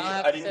 Well, Can you, I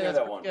have I to didn't say hear that's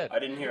that pretty one. good. I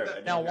didn't hear it. I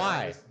didn't Now hear it.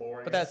 why?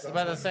 Boring But that's stuff.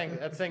 the thing.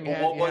 That's the thing. You, Well,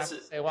 have, what you was have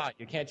it? to say why.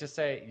 You can't just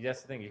say.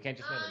 That's the thing. You can't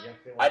just name it. You have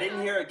to say I why.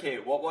 didn't hear it,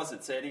 Kate. What was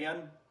it? Say it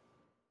again.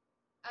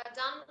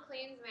 Don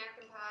McLean's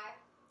American Pie.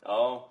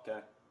 Oh, okay.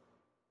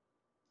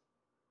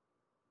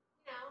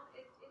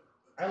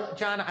 You know,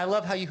 John, I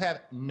love how you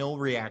have no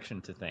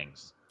reaction to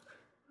things.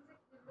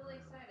 he's really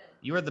excited.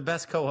 You are the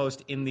best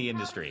co-host in the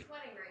industry. He's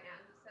sweating right now.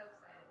 He's so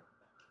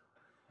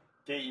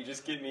excited. Kate, you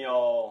just get me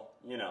all,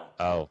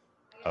 Oh,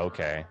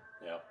 okay.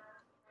 Yep.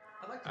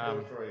 I'd like to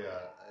go for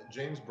a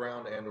James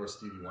Brown and/or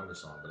Stevie Wonder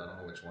song, but I don't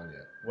know which one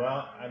yet.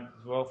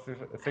 Well,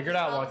 figure it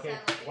out while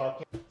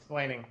Kate's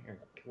explaining.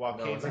 While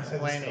No, Kate's I just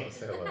explaining. don't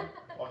say hello.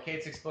 While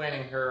Kate's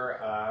explaining her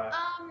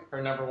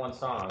her number 1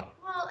 song.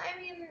 Well, I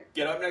mean,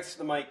 Get up next to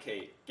the mic,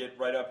 Kate. Get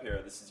right up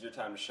here. This is your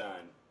time to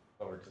shine.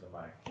 Over to the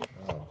mic.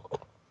 Oh.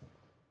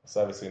 It's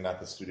obviously not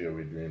the studio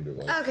we dreamed it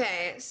was.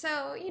 okay,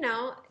 so, you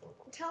know,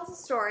 it tells a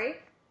story.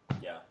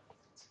 Yeah.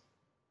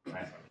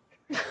 Nice.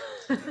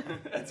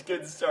 That's a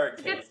good start,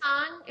 It's a good Kate.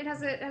 song. It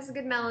has a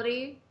good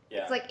melody.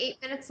 Yeah. It's like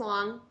 8 minutes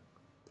long.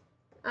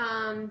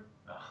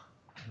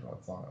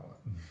 What song I want?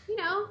 You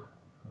know,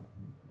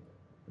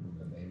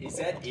 Is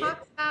that it?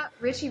 talks about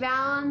Richie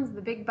Valens,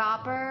 the Big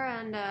Bopper,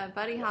 and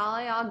Buddy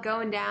Holly all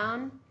going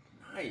down.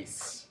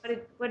 Nice.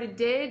 What it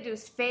did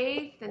was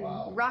faith and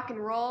Wow. rock and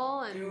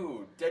roll, and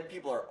Dude, dead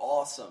people are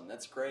awesome.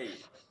 That's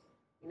great.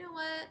 you know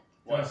what?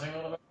 You want to sing a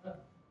little bit?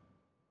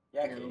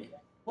 Yeah, Katie.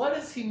 What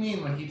does he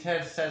mean when he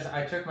says,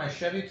 "I took my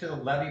Chevy to the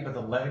levee, but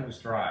the levee was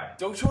dry"?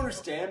 Don't you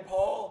understand,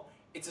 Paul?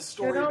 It's a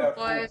story Good old about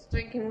boys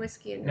drinking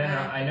whiskey and No,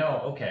 rye. I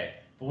know. Okay,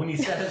 but when he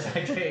says,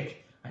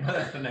 I know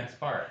that's the next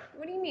part.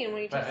 What do you mean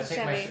when you But take I the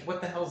take my. Chevy?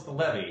 What the hell's the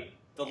levee?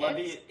 the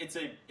levee. It's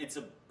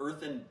a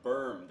earthen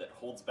berm that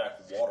holds back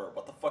water.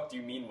 What the fuck do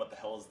you mean? What the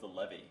hell is the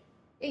levee?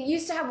 It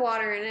used to have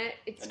water in it.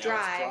 It's And dry.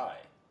 now it's dry.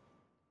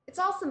 It's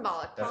all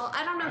symbolic, Paul.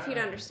 I don't know if you'd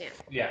understand.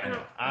 Yeah, I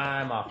know.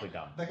 I'm awfully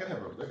dumb. They could have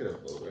a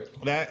vote,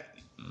 right? That.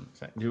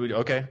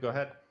 Okay, go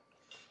ahead.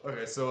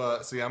 Okay, so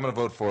yeah, I'm gonna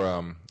vote for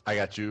 "I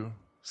Got You"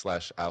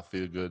 / "I'll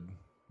Feel Good"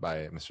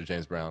 by Mr.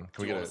 James Brown. Can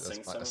Do we you get wanna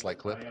sing some a of slight it?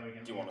 clip?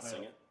 Do you want to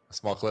sing it? A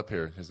small clip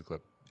here. Here's the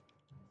clip.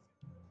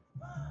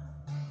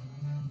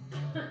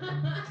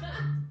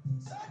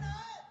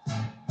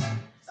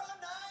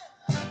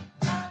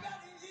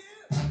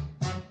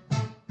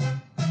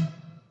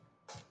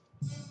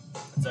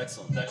 It's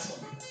excellent.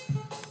 Excellent.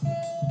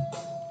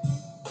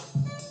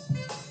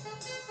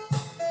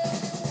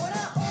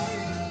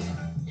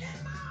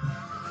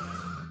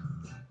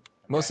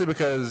 Mostly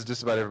because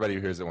just about everybody who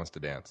hears it wants to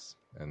dance,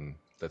 and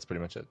that's pretty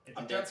much it.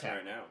 I'm dancing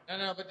right now.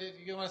 No, but did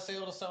you want to say a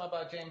little something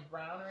about James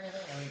Brown or anything?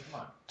 I mean,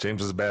 come on.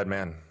 James was a bad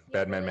man,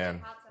 bad man.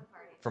 Hot tub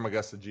party. From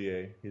Augusta,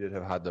 GA. He did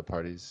have hot tub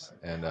parties,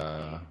 and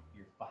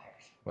You're fired.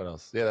 what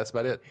else? Yeah, that's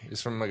about it.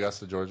 He's from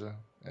Augusta, Georgia,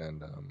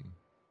 and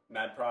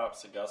Mad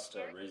props,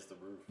 Augusta, raise the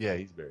roof. yeah,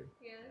 he's buried.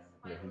 Yes,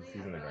 Yeah, finally, he's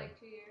in the after ground. like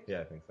 2 years. Yeah,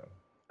 I think so.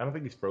 I don't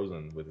think he's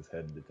frozen with his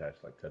head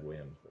detached like Ted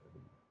Williams, but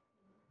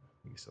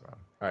he's still around.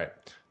 All right,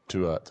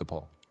 to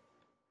Paul.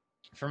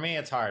 For me,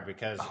 it's hard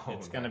because Oh,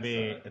 it's gonna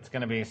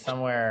nice. be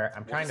somewhere.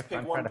 I'm Well, trying just to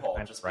pick one, Paul.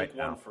 find Just it right pick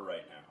one now. for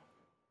right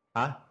now.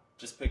 Huh?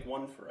 Just pick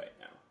one for right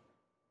now.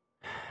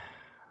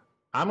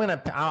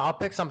 I'll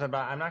pick something,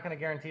 but I'm not gonna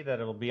guarantee that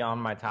it'll be on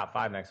my top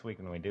 5 next week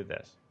when we do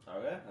this.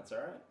 Okay, that's all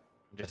right.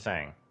 I'm just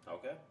saying.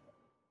 Okay.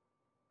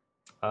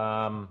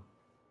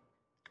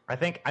 I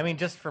think. I mean,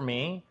 just for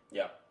me,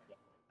 Yeah.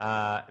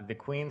 the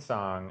Queen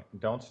song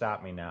 "Don't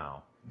Stop Me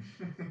Now"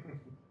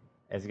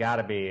 has got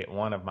to be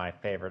one of my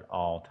favorite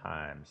all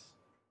times.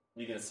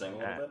 You gonna sing a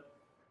little bit?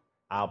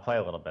 I'll play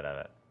a little bit of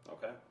it.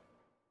 Okay.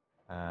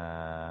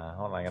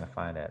 Hold on, I gotta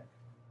find it.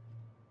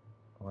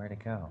 Where'd it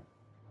go?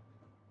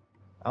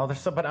 Oh,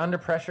 but Under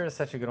Pressure is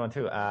such a good one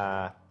too.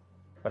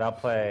 But I'll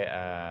play it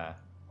here.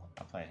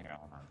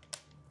 Hold on.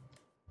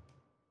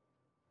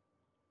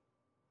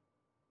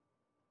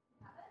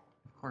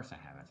 Of course I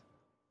have it.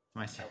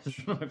 My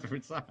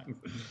favorite songs.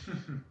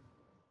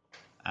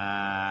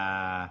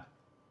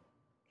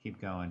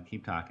 Keep going.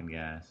 Keep talking,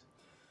 guys.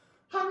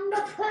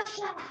 Under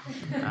pressure.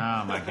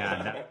 Oh my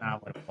God, that's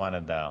not what I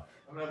wanted though.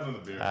 I'm not doing the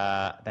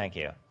beer. Thank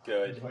you.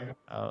 Good.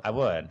 I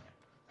would.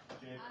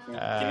 Give me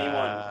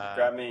one.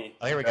 Grab me.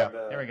 Oh, here we go.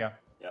 Grab, Here we go.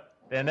 Yep.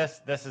 And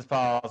this is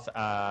Paul's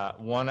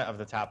one of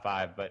the top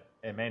 5, but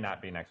it may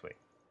not be next week.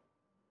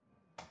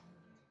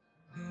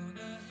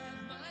 Gonna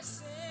have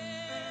myself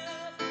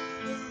a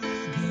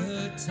real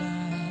good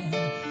time.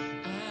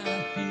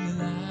 I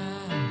feel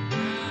alive,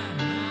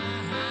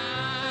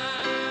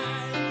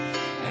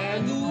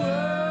 and the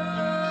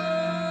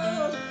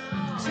world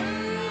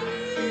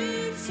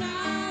turning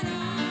inside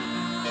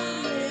out.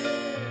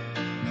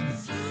 I'm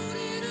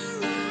floating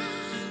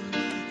around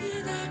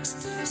in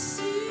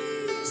ecstasy.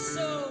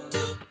 So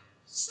don't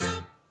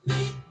stop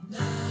me now.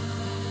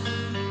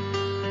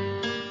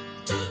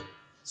 Don't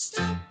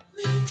stop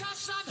me,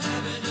 'cause I'm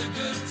having a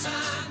good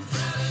time,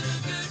 having a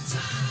good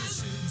time.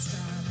 Shooting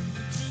star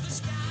into the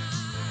sky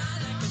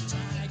like a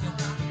tiger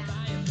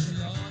flying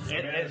below.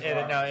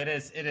 It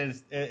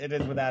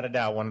is without a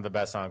doubt one of the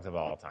best songs of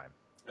all time.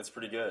 That's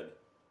pretty good.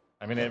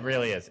 I mean, it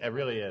really is. It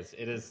really is.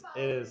 It is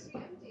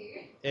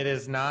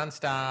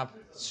nonstop,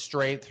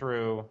 straight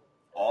through.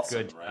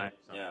 Awesome, Good right?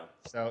 time. Yeah.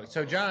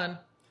 So John,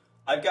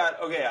 I've got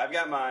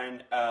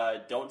mine.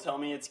 Don't tell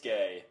me it's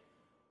gay.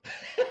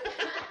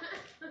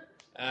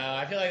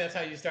 I feel like that's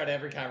how you start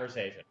every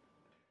conversation.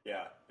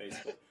 Yeah,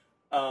 basically.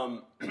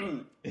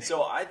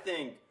 So I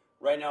think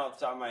right now off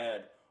the top of my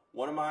head,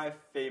 one of my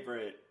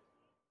favorite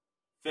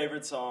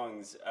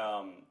songs,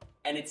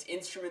 and it's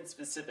instrument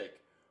specific,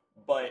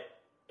 but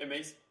it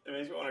makes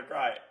me want to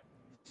cry.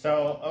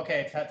 So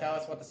okay, tell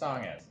us what the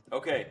song is.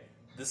 Okay,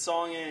 the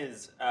song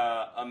is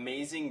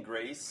 "Amazing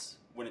Grace"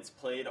 when it's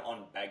played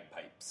on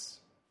bagpipes.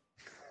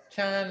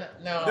 John,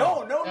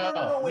 no.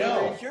 No,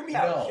 wait, hear me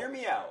out. no. Hear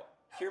me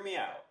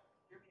out.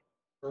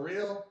 For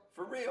real?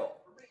 For real.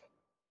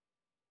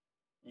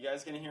 You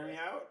guys gonna hear me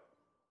out?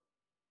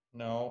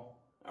 No.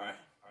 All right.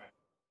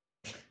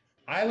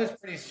 I was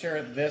pretty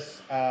sure this.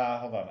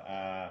 Hold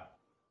on.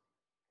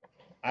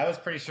 I was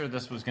pretty sure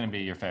this was going to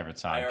be your favorite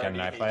song. Can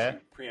I play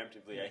it?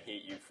 Preemptively, I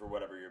hate you for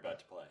whatever you're about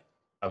to play.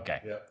 Okay.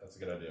 Yeah, that's a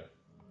good idea.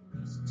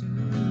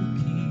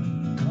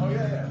 Oh,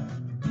 yeah.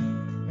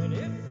 And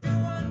if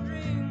you're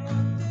wondering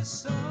what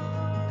this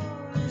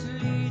song is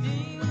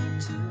leading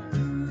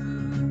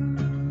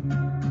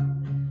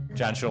to,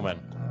 John Schulman.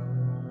 I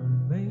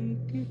won't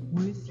make it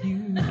with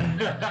you.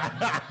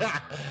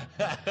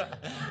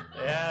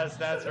 Yes,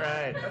 that's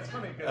right. That's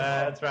funny.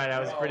 That's right. I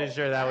was pretty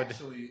sure that would.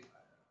 Actually,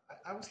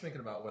 I was thinking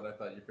about what I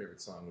thought your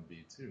favorite song would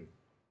be, too.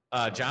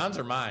 John's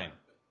or mine?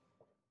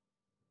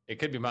 It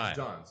could be mine.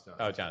 John's.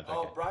 Oh, John's. Okay.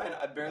 Oh, Brian,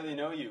 I barely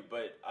know you,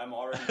 but I'm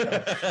already.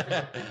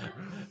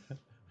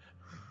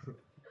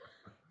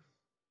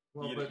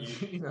 Well,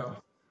 you know,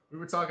 we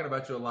were talking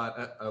about you a lot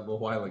a little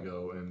while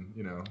ago, and,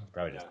 you know.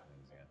 Probably just.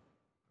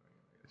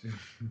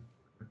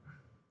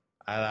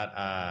 I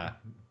thought.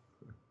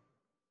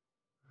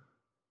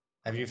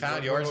 Have you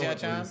found yours yet,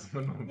 John?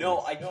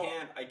 No, I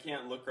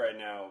can't look right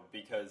now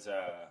because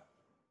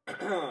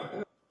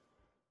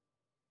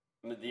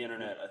the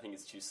internet, I think,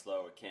 is too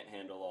slow. It can't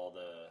handle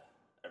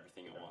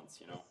everything at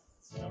once, you know.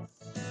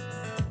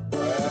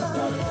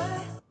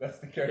 That's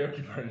the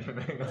karaoke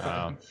version.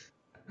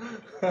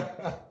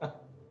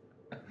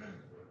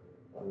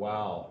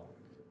 Wow.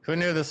 Who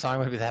knew this song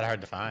would be that hard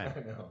to find?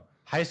 I know.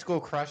 High school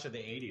crush of the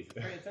 80s.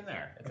 It's in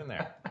there. It's in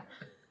there.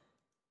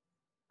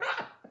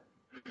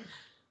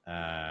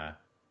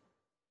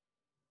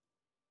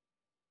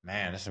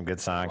 Man, there's some good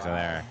songs in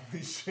there.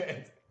 Holy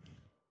shit.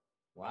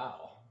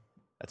 Wow.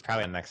 That's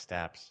probably the next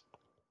steps.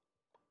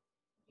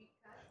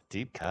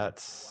 Deep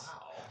cuts.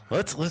 Wow.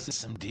 Let's listen to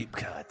some deep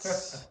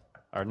cuts.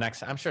 Or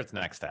next, I'm sure it's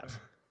next steps.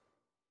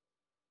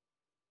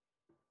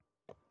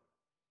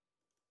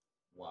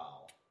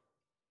 Wow.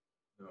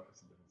 No,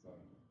 it's a different song.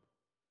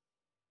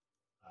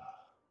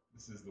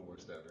 This is the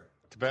worst ever.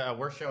 It's a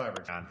worst show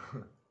ever, John.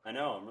 I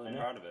know. I'm really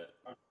proud of it.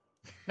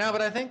 No,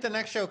 but I think the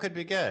next show could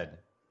be good.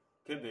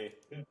 Could be.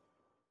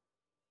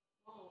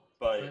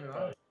 But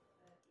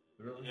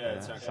Really? yeah,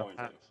 it's not going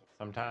to.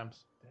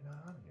 Sometimes. They're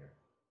not on here.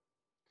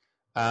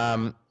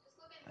 Just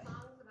look at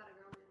songs about a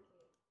girl named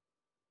Kate.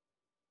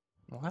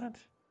 What?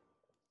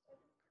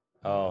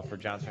 Oh, for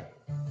Johnson.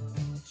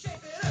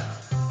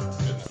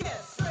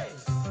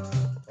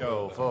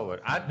 Go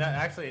forward.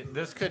 Actually,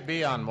 this could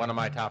be on one of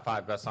my top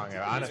 5 best songs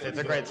ever. Honestly, it's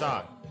a great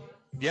song.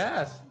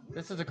 Yes,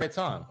 this is a great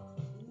song.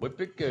 Whip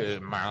it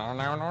good. This goes up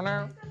there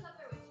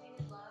with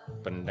Tainted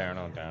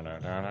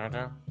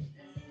Love.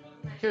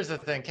 Here's the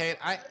thing, Kate.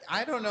 I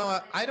don't know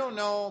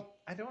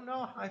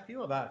how I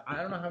feel about. I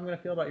don't know how I'm going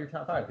to feel about your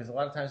top 5 because a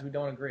lot of times we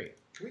don't agree.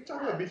 Can we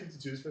talk about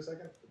B-52s for a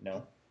second?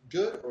 No.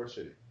 Good or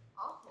shitty?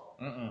 Awful.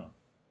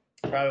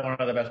 Probably one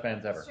of the best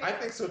bands ever. I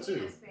think so, too.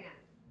 Penis band.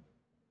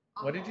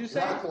 What did you say?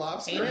 Rock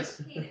Lobster?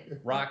 Penis? Penis.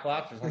 Rock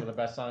Lobster is one of the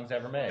best songs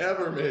ever made.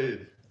 Ever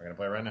made. We're gonna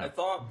play it right now. I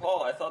thought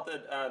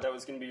that that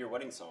was going to be your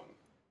wedding song.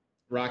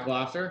 Rock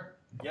Lobster.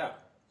 Yeah.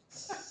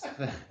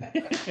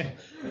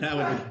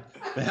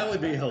 that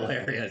would be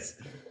hilarious.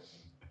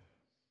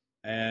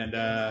 And Slow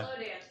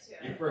dance to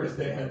Your it. first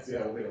dance,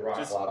 yeah, will be a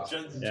Rock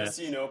Lobster. Just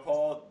so you know,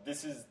 Paul,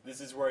 this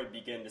is where I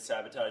begin to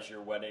sabotage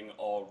your wedding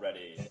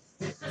already.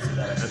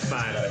 that's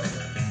fine.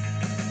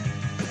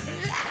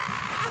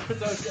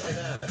 It's okay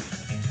then.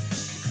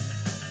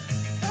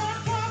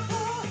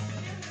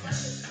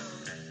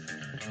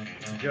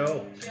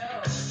 Joe.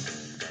 Joe.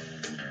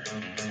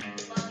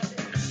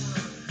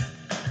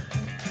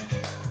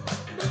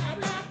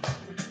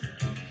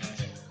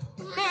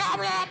 Love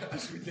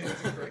this song. We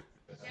dancing break.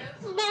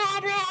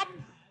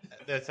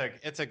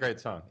 It's a great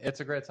song. It's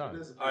a great song.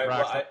 It is. All right,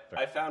 well, Rockstar.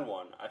 I found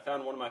one. I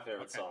found one of my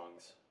favorite Okay.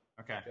 songs.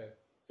 Okay. Okay.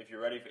 If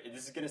you're ready,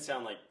 this is gonna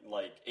sound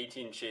like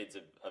 18 Shades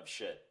of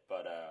shit,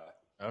 but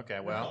Okay.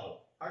 Well. No.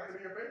 How can it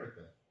be your favorite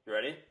then? you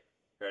ready? You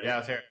ready? Yeah.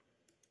 Let's hear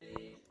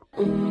it.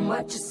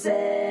 What you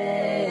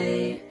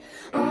say?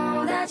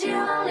 That you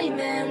only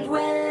meant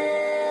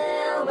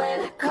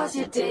well, 'cause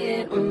you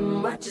did.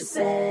 What you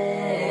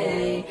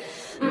say?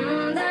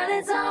 That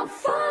it's all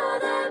for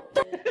the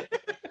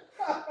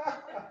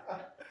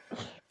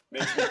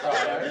Makes me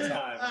cry every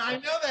time. I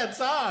know that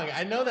song.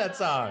 I know that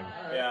song.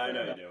 Yeah, I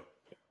know you do.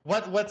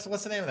 What's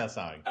the name of that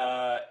song?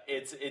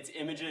 It's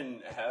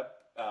Imogen Hep,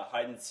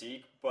 Hide and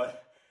Seek,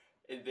 but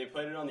they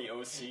played it on the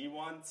OC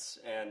once,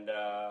 and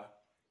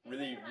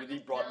really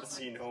brought the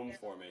scene home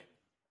for me. This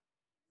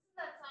is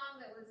that song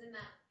that was in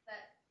that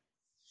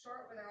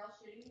short where they're all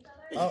shooting each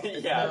other? Oh,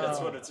 Yeah, no. that's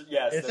what it's.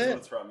 Yes, Is that's it? what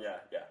it's from. Yeah.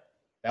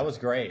 That was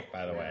great,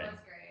 by the way. That was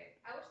great.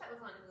 I wish that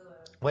was on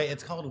Hulu. Wait,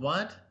 it's called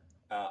what?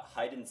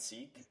 Hide and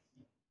Seek.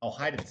 Oh,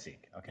 Hide and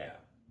Seek. Okay. Yeah.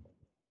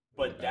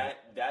 But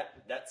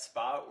that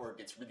spot where it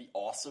gets really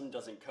awesome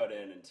doesn't cut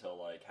in until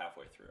like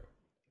halfway through.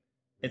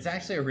 It's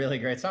actually a really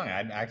great song.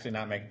 I'm actually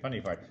not making fun of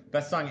you for it.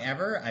 Best song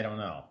ever? I don't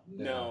know.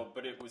 No,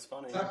 but it was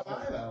funny. Top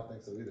 5? I don't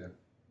think so either.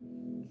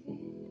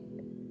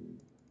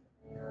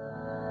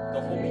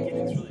 The whole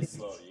beginning's really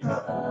slow. You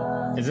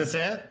gotta, Is this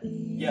it?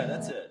 yeah,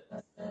 that's it.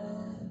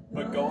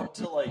 But go up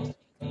to like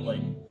 4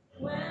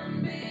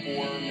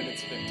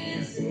 minutes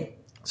 15.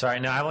 Sorry,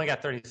 no, I've only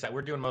got 30 seconds.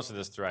 We're doing most of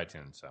this through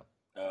iTunes, so.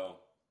 Oh.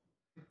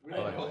 We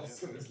don't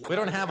listen to this We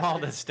don't have all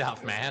this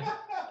stuff, man.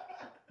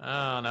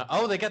 Oh, no.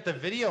 Oh, they got the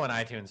video in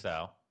iTunes,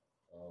 though.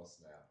 Oh,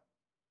 snap.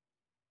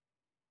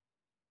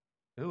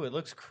 Ooh, it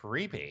looks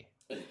creepy.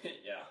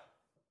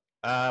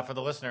 Yeah. For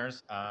the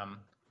listeners,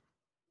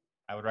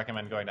 I would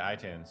recommend going to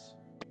iTunes.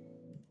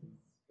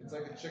 It's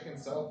like a chicken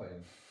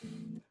cellophane.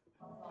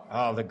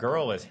 Oh, the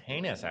girl is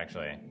heinous,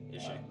 actually.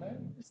 Is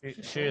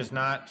she? She is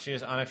not, she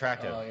is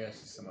unattractive. Oh, yeah,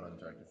 she's somewhat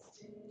unattractive.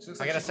 She looks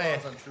I like gotta she say-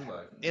 belongs on True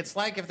Life. It's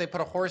like if they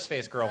put a horse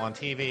face girl on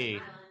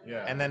TV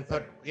Yeah. and then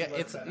put, yeah, True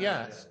Life it's, Staten yeah,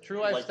 Island, it's yeah. True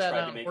Life Like, Staten tried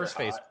to Island make her horse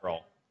face hot.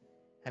 girl.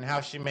 And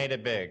how she made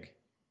it big.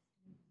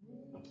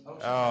 Oh,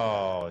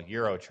 Oh,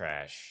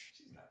 Eurotrash.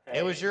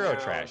 It was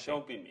Eurotrash.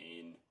 Don't be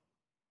mean.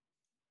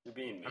 You're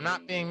being mean. I'm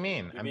not being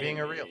mean. You're I'm being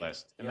a mean.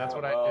 realist. And Yeah, that's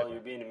what well, I do. You're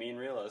being a mean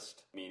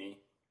realist, meanie.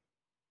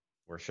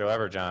 Worst show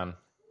ever, John.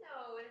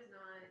 No, it is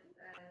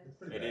not. It's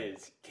pretty It bad.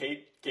 is.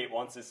 Kate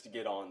wants us to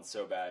get on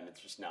so bad, and it's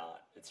just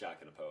not. It's not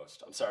going to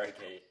post. I'm sorry,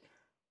 Kate.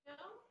 No?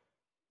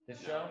 This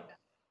show?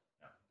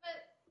 But,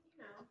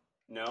 you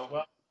know. No?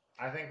 Well,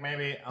 I think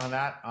maybe on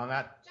that, John, you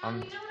know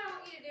what I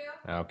want you to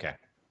do? okay.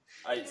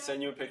 I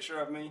send you a picture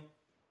of me,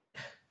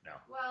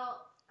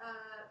 Well,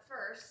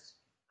 first,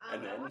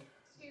 and I then. want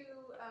to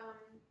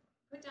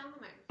put down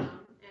the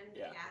microphone and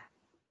Yeah. the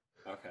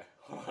cat. Okay.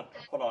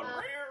 Hold on.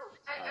 I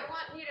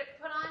want you to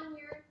put on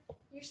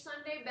your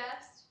Sunday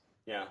best.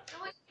 Yeah. I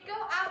want you to go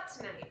out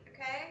tonight,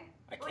 okay?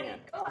 I want you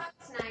can't. to go out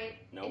tonight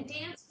Nope. and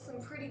dance with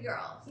some pretty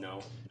girls.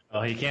 No.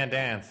 Well, he can't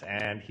dance,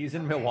 and he's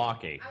in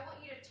Milwaukee. I want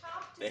you to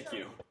talk to Thank some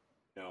you.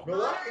 No.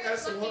 Milwaukee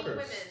has some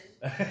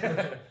moderate-looking hookers.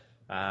 women.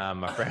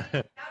 My friend, Out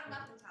of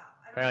Muffin Top.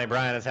 I don't apparently know.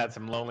 Brian has had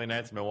some lonely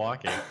nights in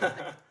Milwaukee.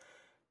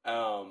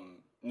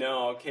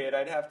 No, Kate,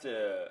 I'd have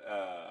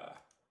to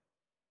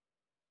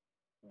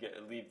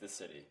leave the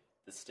city,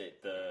 the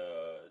state,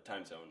 the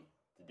time zone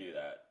to do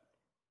that.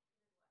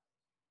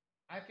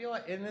 I feel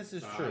like, and this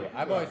is Nah, true. you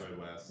I've go always, to the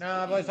Midwest. no,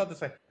 I've always felt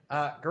this way.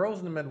 Girls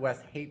in the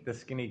Midwest hate the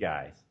skinny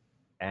guys,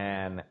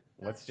 and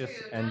let's That's just,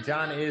 true. and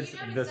John you is know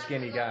the exactly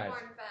skinny what guy.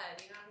 corn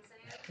fed,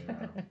 you know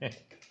what I'm saying?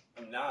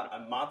 I'm not.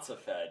 I'm matzo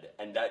fed,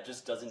 and that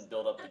just doesn't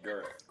build up the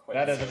girth. Quite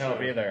That as doesn't help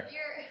much. either.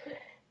 You're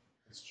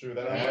It's true.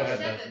 That Yeah,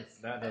 unleavened,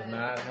 that- That does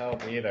not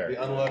help either.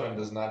 the unleavened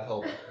does not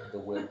help the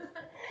width.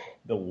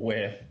 The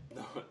width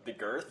No, the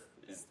girth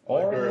is.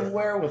 or girth. the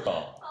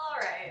wherewithal. all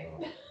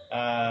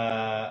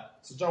right.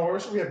 So, John, where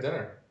should we have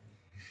dinner?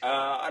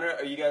 I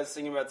don't. Are you guys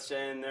thinking about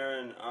staying there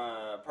in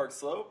Park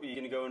Slope? Are you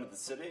gonna go into the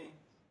city?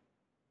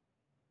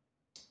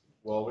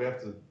 Well, we have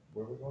to.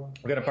 Where are we going?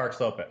 We're gonna Park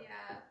Slope it.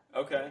 Yeah.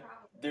 Okay. probably.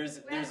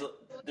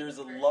 There's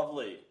a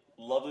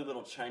lovely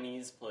little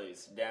Chinese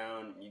place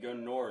down. You go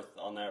north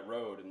on that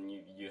road, and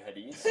you head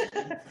east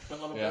a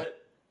little Yeah.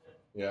 bit,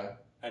 Yeah,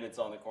 and it's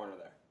on the corner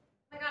there.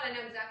 Oh my god, I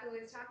know exactly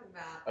what he's talking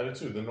about. I do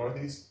too. The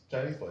Northeast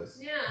Chinese place.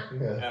 Yeah.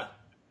 Yeah.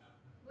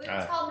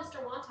 Yeah. It's called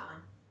Mr.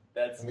 Wonton.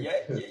 That's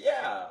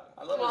yeah.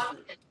 I love Walk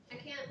it. in.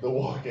 I can't. The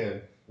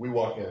walk-in. We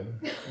walk in.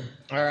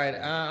 All right,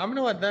 I'm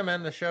gonna let them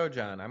end the show,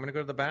 John. I'm gonna go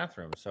to the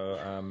bathroom. So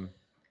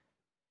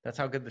that's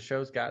how good the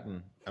show's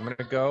gotten. I'm gonna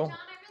go. John,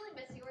 I really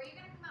miss you. Are you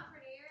gonna come out for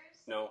New Year's?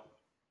 No.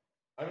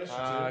 I miss you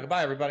too.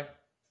 Goodbye, everybody.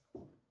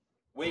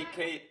 Wait,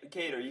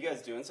 Kate, are you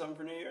guys doing something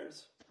for New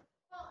Year's?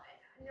 Well,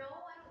 no,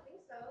 I don't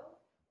think so.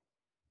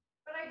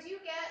 But I do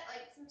get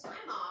like some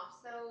time off,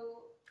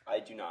 so I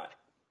do not.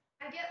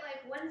 I get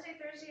like Wednesday,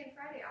 Thursday, and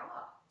Friday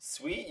off.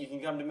 Sweet, you can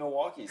come to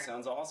Milwaukee.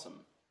 Sounds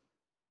awesome.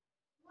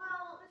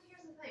 Well, but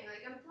here's the thing.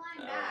 Like, I'm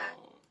flying back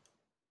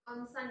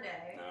on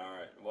Sunday. All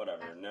right,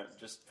 whatever. No,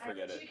 just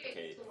forget it, 2 days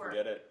Kate. to work.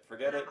 Forget it.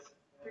 Forget it.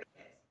 3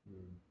 days.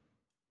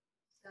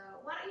 So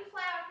why don't you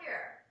fly out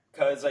here?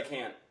 Because I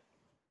can't.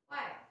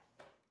 Why?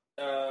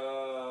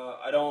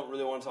 I don't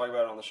really want to talk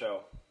about it on the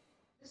show.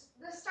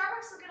 The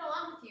Starbucks will get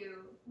along with you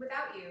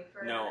without you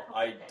for. No, a couple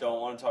I of days.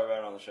 don't want to talk about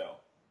it on the show.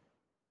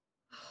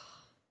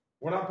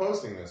 We're not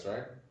posting this,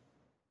 right?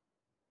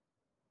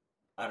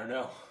 I don't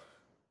know.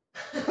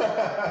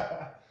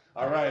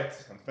 All right,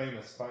 I'm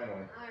famous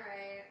finally.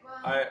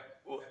 All right.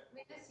 Well,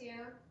 we miss you.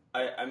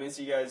 I miss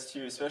you guys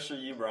too, especially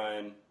you,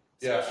 Brian.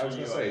 Yeah, I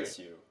Especially was gonna you, I say- miss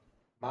you.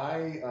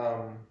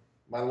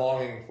 My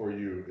longing for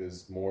you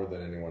is more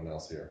than anyone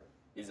else here.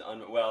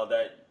 Well,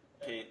 that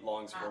Kate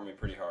longs for me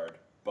pretty hard,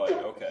 but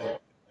okay.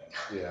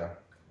 Yeah,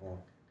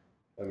 well,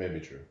 that may be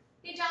true.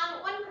 Hey,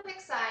 John. One quick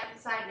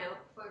side note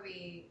before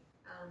we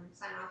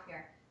sign off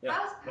here.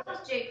 Yeah.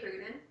 How's Jay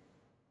Cruden?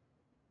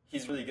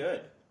 He's really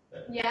good.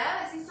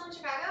 Yeah, is he still in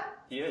Chicago?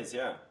 He is,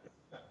 yeah.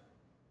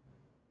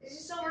 Is he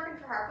still working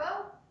for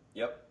Harpo?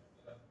 Yep.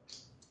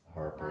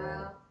 Harper.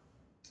 Wow.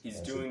 He's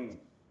Yes, doing.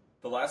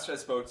 The last I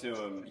spoke to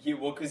him,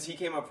 because he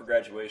came up for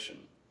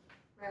graduation.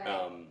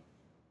 Right.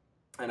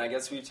 And I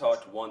guess we've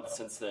talked once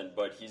since then,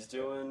 but he's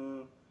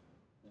doing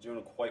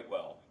quite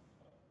well.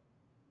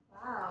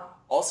 Wow.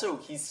 Also,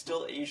 he's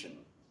still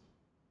Asian,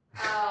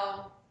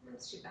 Oh,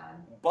 that's too bad.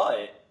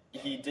 but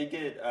he did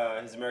get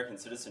his American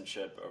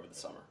citizenship over the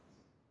summer.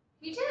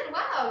 He did.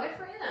 Wow, good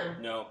for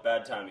him. No,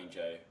 bad timing,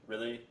 Jay.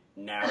 Really?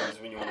 Now is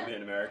when you want to be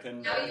an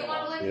American? Now you Come want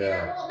on. to live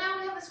Yeah. here? Well, now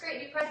we have this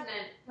great new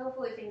president.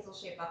 Hopefully things will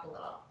shape up a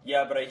little.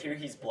 Yeah, but I hear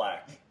he's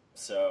black,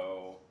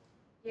 so...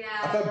 I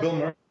Yeah. thought Bill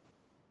Murray.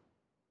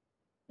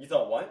 You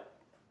thought what?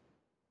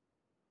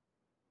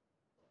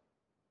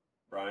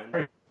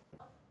 Brian?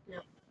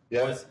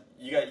 Yeah.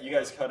 You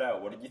guys cut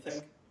out. What did you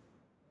think?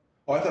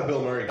 Oh, I thought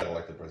Bill Murray got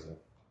elected president.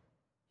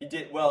 He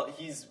did. Well,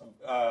 he's.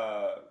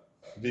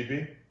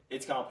 VP.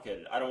 It's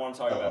complicated. I don't want to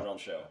talk about it on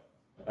the show.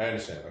 I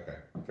understand. Okay,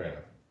 fair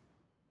enough.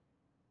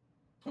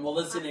 Well,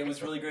 listen, it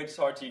was really great to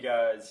talk to you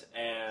guys.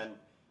 And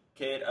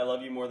Kate, I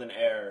love you more than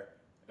air.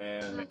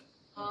 And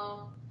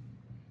Oh,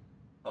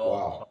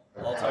 Wow.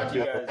 I'll talk to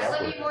you guys. I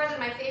love you more than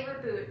my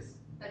favorite boots,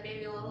 but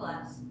maybe a little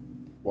less.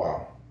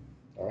 Wow.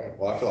 All right.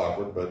 Well, I feel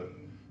awkward, but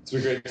it's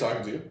been great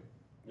talking to you.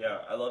 Yeah,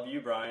 I love you,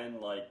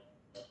 Brian. Like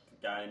the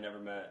guy I never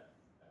met.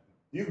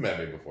 You've met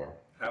me before.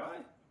 Have I?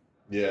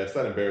 Yeah, it's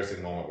that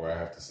embarrassing moment where I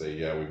have to say,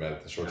 yeah, we met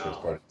at the Short Shorts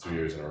party 2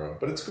 years in a row.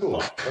 But it's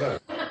cool. Whatever.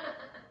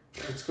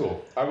 It's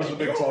cool. I was the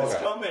big I knew tall it was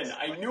guy. coming.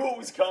 I knew it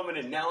was coming,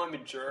 and now I'm a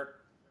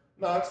jerk.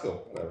 No, it's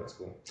cool. Whatever, it's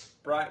cool.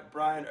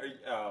 Brian, are you,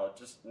 all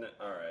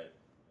right.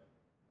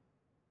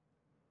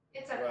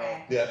 It's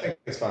okay. Yeah, I think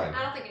it's fine.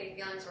 I don't think any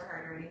feelings were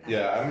hurt or anything.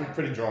 Yeah, I'm so.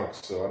 pretty drunk,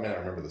 so I may not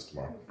remember this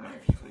tomorrow. My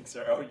feelings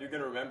are. Oh, you're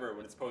gonna remember it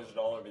when it's posted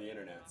all over the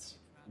internets.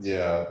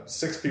 Yeah,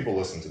 6 people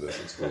listen to this.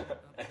 It's cool.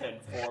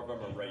 And 4 of them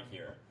are right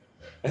here.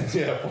 And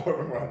yeah, 4 of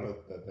them are on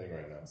that thing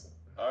right now. So.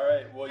 All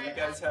right. Well, you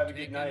guys have a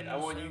good night. I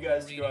want you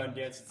guys to go out and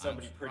dance with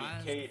somebody pretty.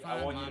 Kate,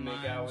 I want you to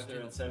make out with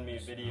her and send me a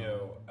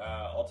video.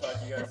 I'll talk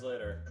to you guys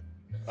later.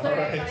 All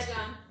Alright, right. bye,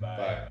 John.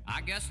 Bye.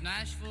 I guess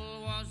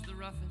Nashville was the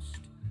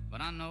roughest,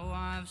 but I know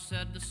I've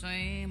said the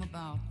same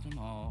about them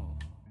all.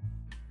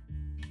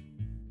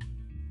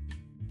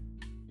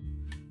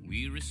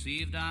 We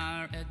received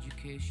our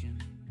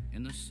education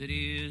in the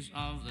cities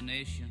of the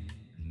nation,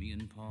 me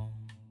and Paul.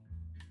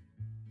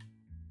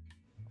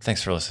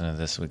 Thanks for listening to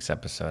this week's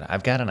episode.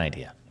 I've got an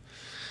idea.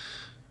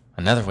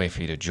 Another way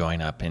for you to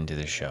join up into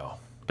the show,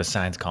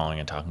 besides calling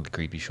and talking to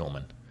Creepy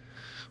Schulman.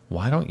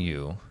 Why don't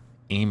you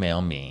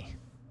email me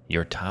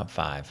your top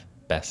 5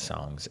 best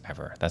songs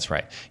ever? That's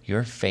right.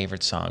 Your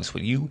favorite songs,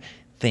 what you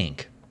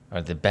think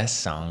are the best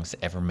songs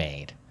ever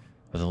made,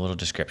 with a little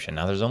description.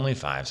 Now, there's only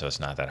 5, so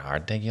it's not that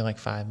hard. Take you like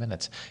 5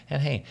 minutes.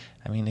 And hey,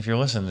 I mean, if you're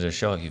listening to the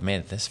show, if you've made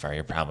it this far,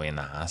 you're probably in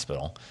the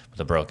hospital with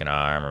a broken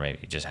arm, or maybe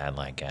you just had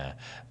like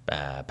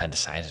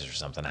appendicitis or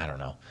something. I don't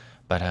know.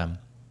 But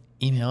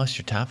email us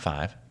your top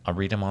 5. I'll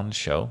read them on the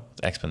show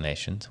with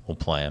explanations. We'll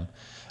play them.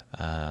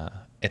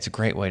 It's a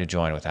great way to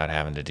join without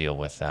having to deal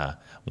with,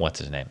 what's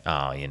his name?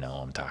 Oh, you know,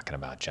 I'm talking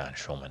about John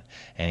Schulman.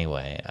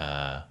 Anyway,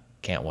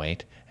 can't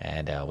wait.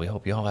 And we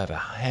hope you all have a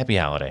happy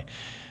holiday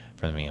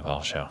from the Me and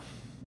Paul Show.